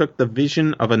undertook the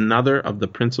vision of another of the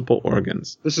principal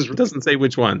organs. It doesn't say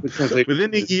which one.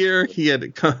 Within a year, he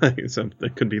had come. So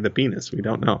it could be the penis. We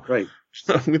don't know. Right.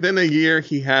 So within a year,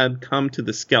 he had come to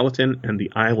the skeleton and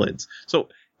the eyelids. So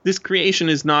this creation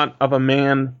is not of a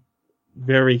man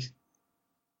very,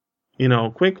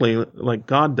 quickly like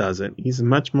God does it. He's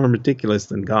much more meticulous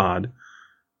than God.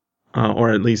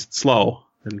 Or at least slow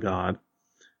than God.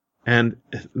 And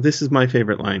this is my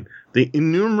favorite line. The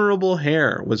innumerable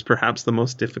hair was perhaps the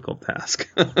most difficult task.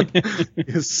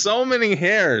 So many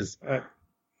hairs.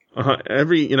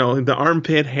 The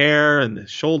armpit hair and the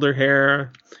shoulder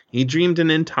hair. He dreamed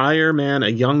an entire man, a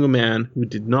young man who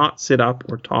did not sit up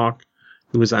or talk,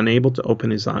 who was unable to open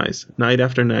his eyes. Night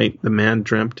after night, the man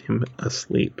dreamt him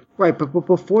asleep. Right, but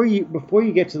before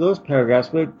you get to those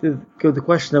paragraphs, we have to go to the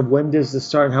question of when does this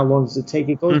start and how long does it take?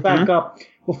 It goes back up.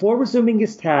 Before resuming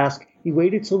his task, he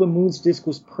waited till the moon's disk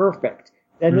was perfect.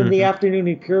 Then in the afternoon,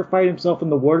 he purified himself in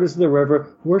the waters of the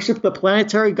river, worshipped the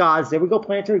planetary gods. There we go,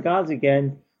 planetary gods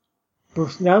again.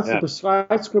 Pronounced the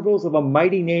prescribed scribbles of a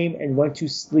mighty name and went to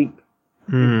sleep.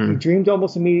 He dreamed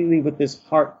almost immediately with his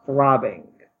heart throbbing.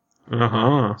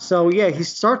 So he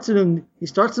starts in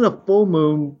a full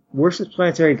moon, worships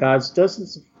planetary gods, does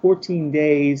this for 14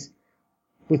 days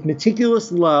with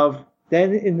meticulous love.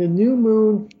 Then in the new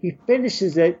moon, he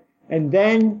finishes it, and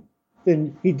then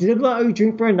he did not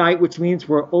dream for a night, which means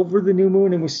we're over the new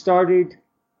moon and we started.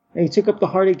 And he took up the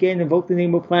heart again, invoked the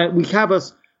name of a planet. We have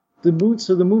the moon.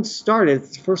 So the moon started.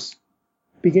 It's the first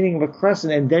beginning of a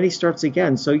crescent, and then he starts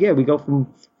again. So we go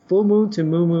from full moon to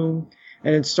new moon.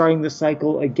 And then starting the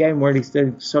cycle again where he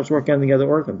starts working on the other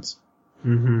organs.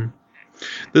 Mm-hmm.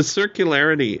 The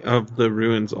circularity of the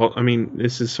ruins,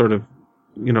 this is sort of,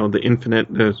 the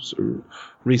infinite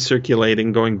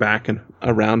recirculating, going back and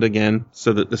around again,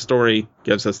 so that the story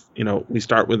gives us, we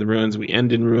start with the ruins, we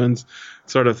end in ruins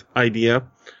sort of idea.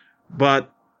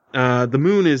 But the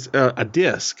moon is a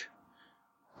disk,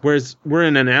 whereas we're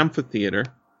in an amphitheater.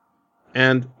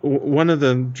 And one of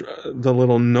the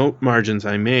little note margins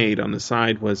I made on the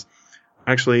side was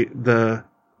actually the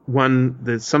one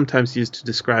that's sometimes used to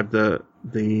describe the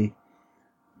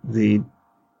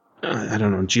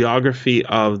geography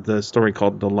of the story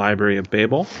called The Library of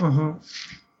Babel,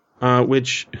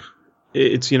 which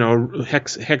it's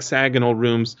hexagonal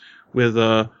rooms with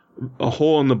a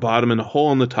hole in the bottom and a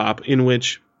hole in the top, in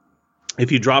which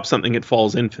if you drop something, it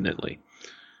falls infinitely.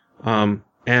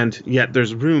 And yet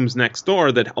there's rooms next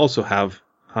door that also have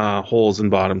holes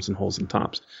in bottoms and holes in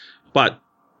tops. But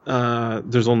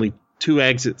there's only 2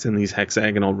 exits in these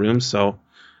hexagonal rooms. So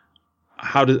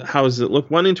how does it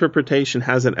look? One interpretation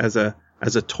has it as a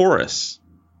torus,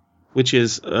 which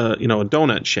is a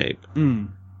donut shape.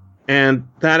 And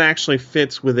that actually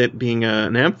fits with it being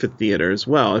an amphitheater as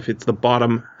well. If it's the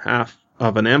bottom half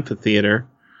of an amphitheater,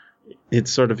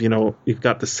 it's sort of, you've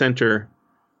got the center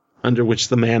under which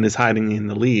the man is hiding in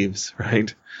the leaves,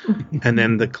 right? And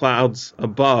then the clouds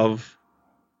above.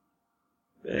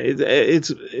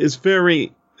 It's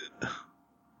very,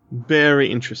 very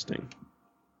interesting.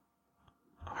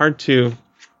 Hard to,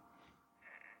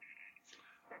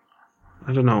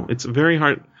 I don't know. It's very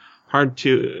hard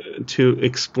to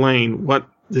explain what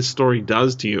this story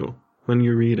does to you when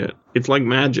you read it. It's like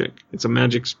magic. It's a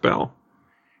magic spell.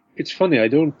 It's funny. I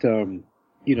don't,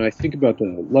 I think about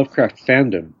the Lovecraft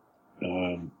fandom,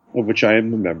 of which I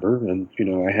am a member, and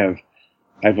I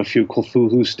have a few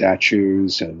Cthulhu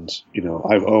statues, and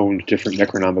I've owned different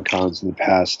Necronomicons in the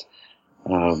past.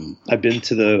 I've been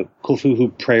to the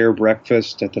Cthulhu prayer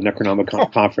breakfast at the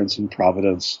Necronomicon conference in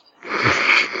Providence,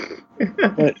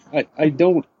 but I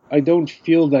don't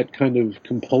feel that kind of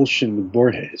compulsion with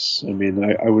Borges. I mean,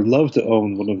 I would love to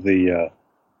own one of the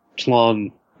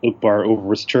Tlon Ukbar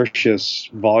Oberus Tertius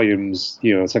volumes,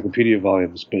 encyclopedia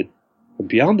volumes, but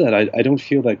beyond that, I don't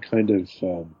feel that kind of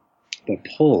the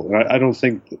pull. I don't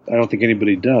think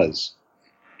anybody does.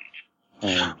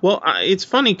 Well, it's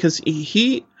funny because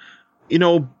he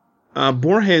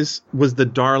Borges was the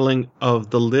darling of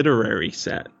the literary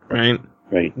set, right?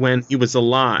 Right. When he was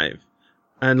alive.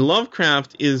 And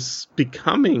Lovecraft is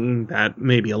becoming that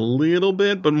maybe a little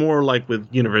bit, but more like with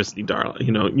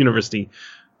university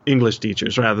English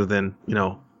teachers rather than,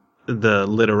 the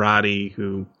literati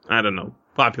who, I don't know,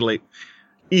 populate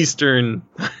Eastern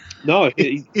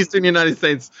United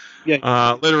States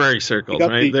literary circles,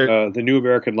 right? The New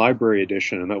American Library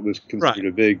edition, and that was considered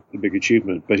a big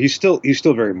achievement. But he's still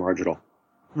very marginal,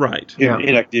 right?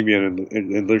 In academia and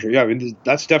in literature. Yeah, I mean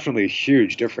that's definitely a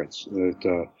huge difference.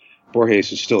 That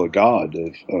Borges is still a god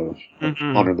of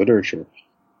modern literature,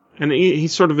 and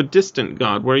he's sort of a distant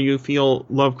god, where you feel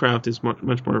Lovecraft is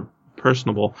much more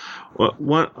personable.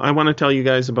 I want to tell you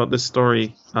guys about this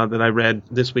story that I read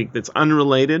this week that's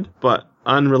unrelated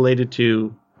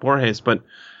to Borges, but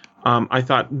I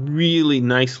thought really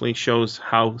nicely shows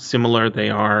how similar they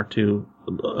are to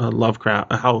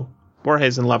Lovecraft, how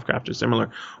Borges and Lovecraft are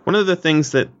similar. One of the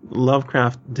things that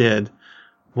Lovecraft did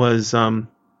was, that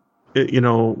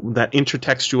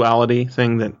intertextuality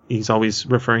thing that he's always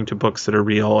referring to books that are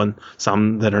real and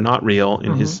some that are not real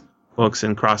in his books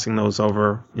and crossing those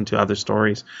over into other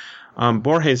stories.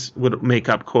 Borges would make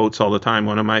up quotes all the time.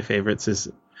 One of my favorites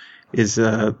is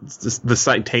the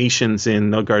citations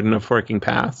in The Garden of Forking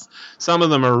Paths. Some of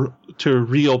them are to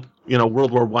real,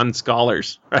 World War I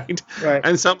scholars, right? Right.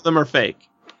 And some of them are fake.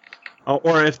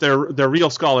 Or if they're real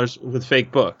scholars with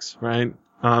fake books, right?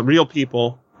 Real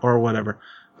people or whatever.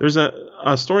 There's a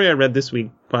story I read this week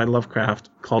by Lovecraft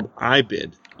called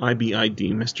Ibid,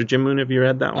 I-B-I-D. Mr. Jim Moon, have you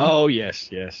read that one? Oh,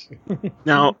 yes.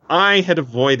 Now, I had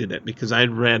avoided it because I had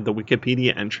read the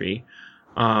Wikipedia entry,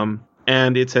 and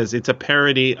it says it's a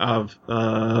parody of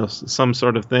some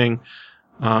sort of thing,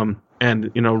 and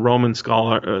Roman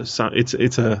scholar.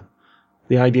 The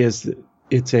idea is that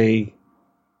it's a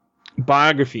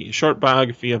biography, a short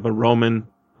biography of a Roman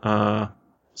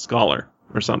scholar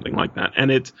or something like that,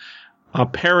 and it's a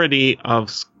parody of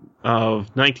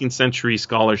 19th century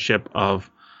scholarship of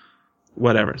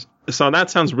whatever. So that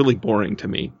sounds really boring to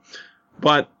me.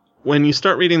 But when you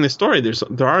start reading the story,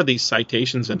 there are these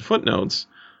citations and footnotes,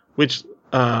 which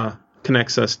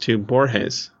connects us to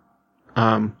Borges,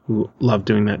 who loved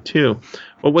doing that too.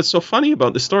 But what's so funny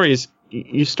about the story is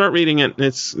you start reading it, and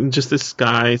it's just this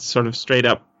guy, sort of straight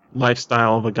up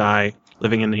lifestyle of a guy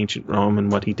living in ancient Rome and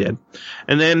what he did.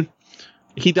 And then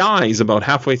he dies about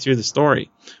halfway through the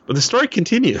story. But the story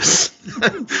continues.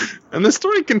 And the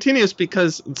story continues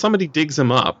because somebody digs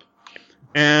him up,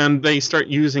 and they start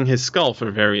using his skull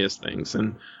for various things.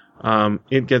 And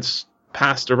it gets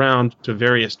passed around to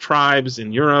various tribes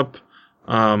in Europe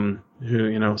who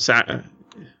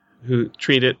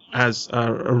treat it as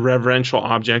a reverential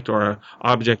object or an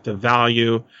object of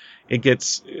value. It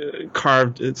gets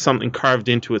something carved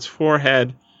into its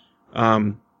forehead.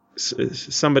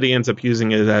 Somebody ends up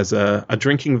using it as a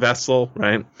drinking vessel,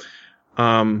 right?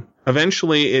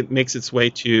 Eventually, it makes its way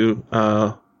to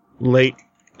late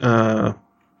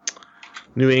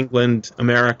New England,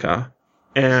 America,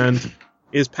 and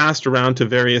is passed around to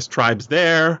various tribes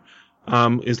there,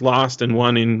 is lost and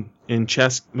won in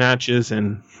chess matches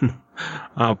and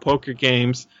poker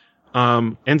games,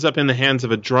 ends up in the hands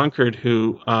of a drunkard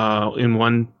who, in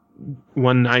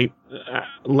one night,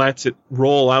 lets it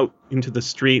roll out into the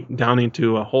street, down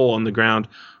into a hole in the ground,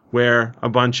 where a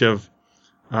bunch of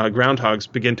groundhogs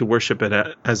begin to worship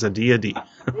it as a deity.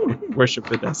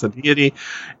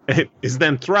 It is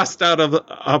then thrust out of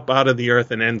the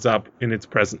earth and ends up in its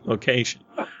present location.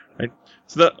 Right?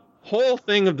 So the whole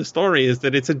thing of the story is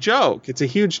that it's a joke. It's a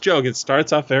huge joke. It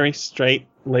starts off very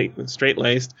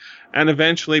straight-laced, and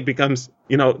eventually becomes,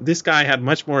 this guy had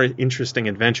much more interesting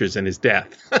adventures in his death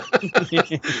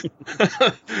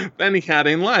than he had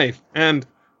in life. And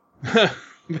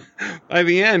by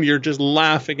the end, you're just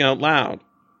laughing out loud.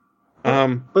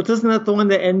 But isn't that the one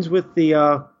that ends with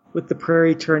the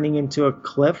prairie turning into a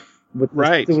cliff with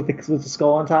the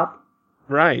skull on top?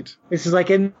 Right. This is like,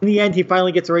 in the end, he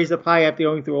finally gets raised up high after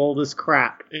going through all this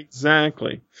crap.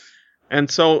 Exactly.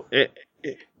 And so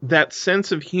that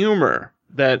sense of humor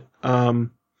that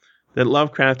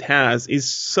Lovecraft has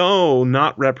is so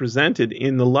not represented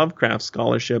in the Lovecraft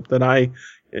scholarship that I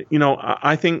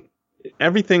think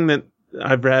everything that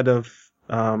I've read of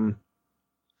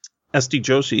S.D.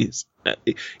 Joshi's,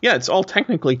 it's all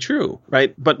technically true,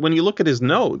 right? But when you look at his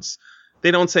notes,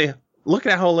 they don't say, look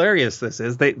at how hilarious this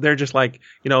is. They're just like,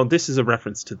 this is a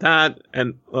reference to that.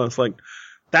 And it's like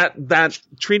that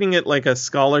treating it like a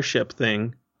scholarship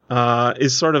thing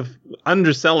is sort of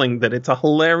underselling that it's a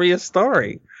hilarious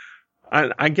story.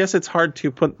 I guess it's hard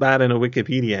to put that in a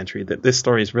Wikipedia entry, that this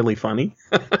story is really funny.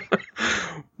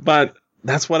 But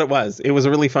that's what it was. It was a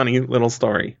really funny little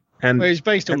story. And it's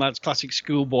based on that classic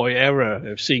schoolboy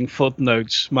error of seeing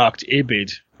footnotes marked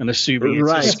Ibid and assuming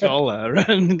it's a scholar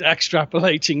and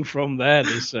extrapolating from there.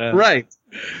 This, right.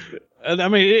 And I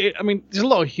mean, there's a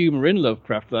lot of humor in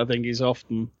Lovecraft that I think is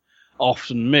often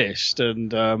missed.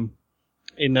 And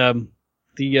in the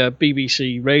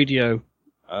BBC radio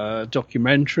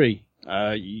documentary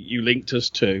you linked us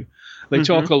to, they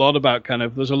talk a lot about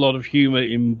there's a lot of humor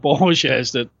in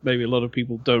Borges that maybe a lot of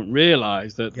people don't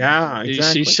realize, that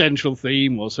his central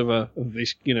theme was of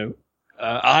this,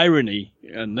 irony,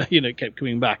 and, it kept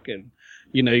coming back, and,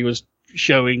 he was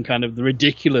showing the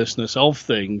ridiculousness of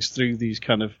things through these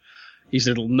these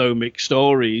little gnomic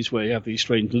stories where you have these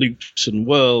strange loops and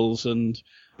whirls and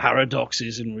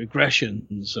paradoxes and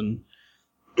regressions and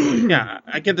yeah,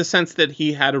 I get the sense that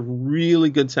he had a really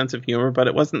good sense of humor, but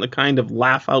it wasn't the kind of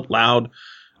laugh out loud.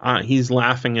 He's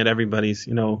laughing at everybody's,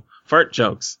 fart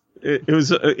jokes.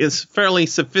 It's fairly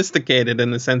sophisticated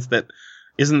in the sense that,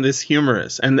 isn't this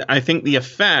humorous? And I think the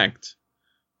effect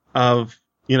of,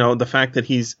 the fact that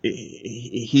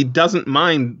he doesn't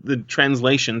mind the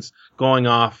translations going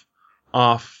off,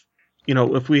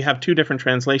 if we have two different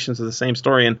translations of the same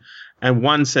story and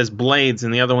one says blades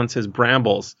and the other one says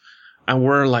brambles, and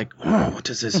we're like, oh, what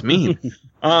does this mean?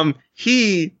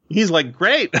 He's like,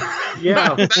 great.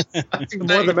 Yeah. The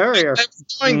more the merrier.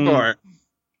 That's what I'm going for.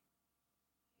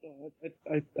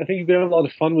 I think you've got a lot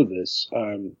of fun with this.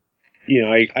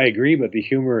 I agree about the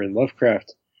humor in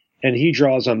Lovecraft, and he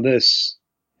draws on this,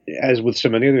 as with so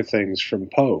many other things, from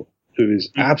Poe, who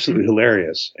is absolutely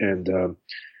hilarious and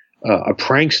a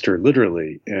prankster,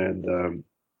 literally, and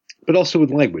but also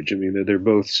with language. I mean, they're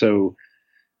both so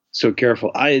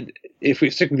careful. If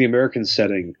we stick with the American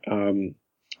setting,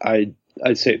 I'd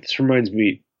say this reminds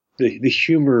me, the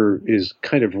humor is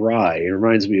kind of wry. It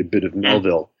reminds me a bit of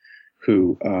Melville,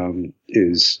 who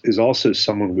is also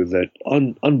someone with that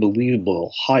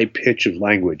unbelievable high pitch of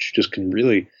language. Just can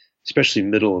really, especially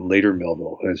middle and later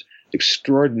Melville, has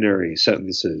extraordinary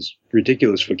sentences,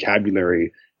 ridiculous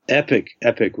vocabulary, epic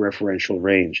referential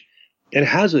range. It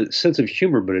has a sense of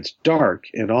humor, but it's dark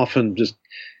and often just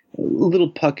a little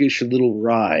puckish, a little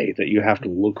wry that you have to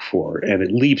look for, and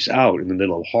it leaps out in the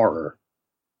middle of horror.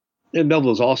 And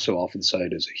Melville is also often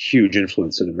cited as a huge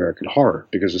influence in American horror,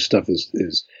 because the stuff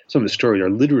is some of the stories are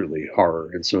literally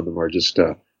horror, and some of them are just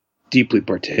deeply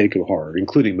partake of horror,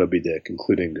 including Moby Dick,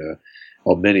 including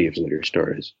many of the later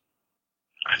stories.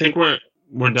 I think we're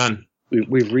done.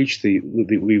 We've reached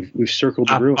we've circled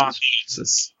the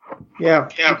ruins. Yeah,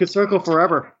 we could circle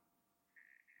forever.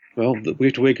 Well, we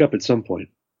have to wake up at some point.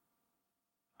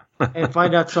 And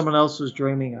find out someone else was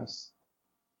dreaming us.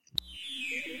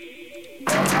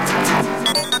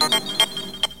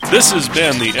 This has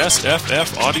been the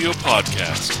SFF Audio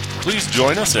Podcast. Please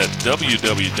join us at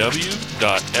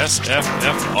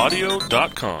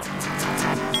www.sffaudio.com.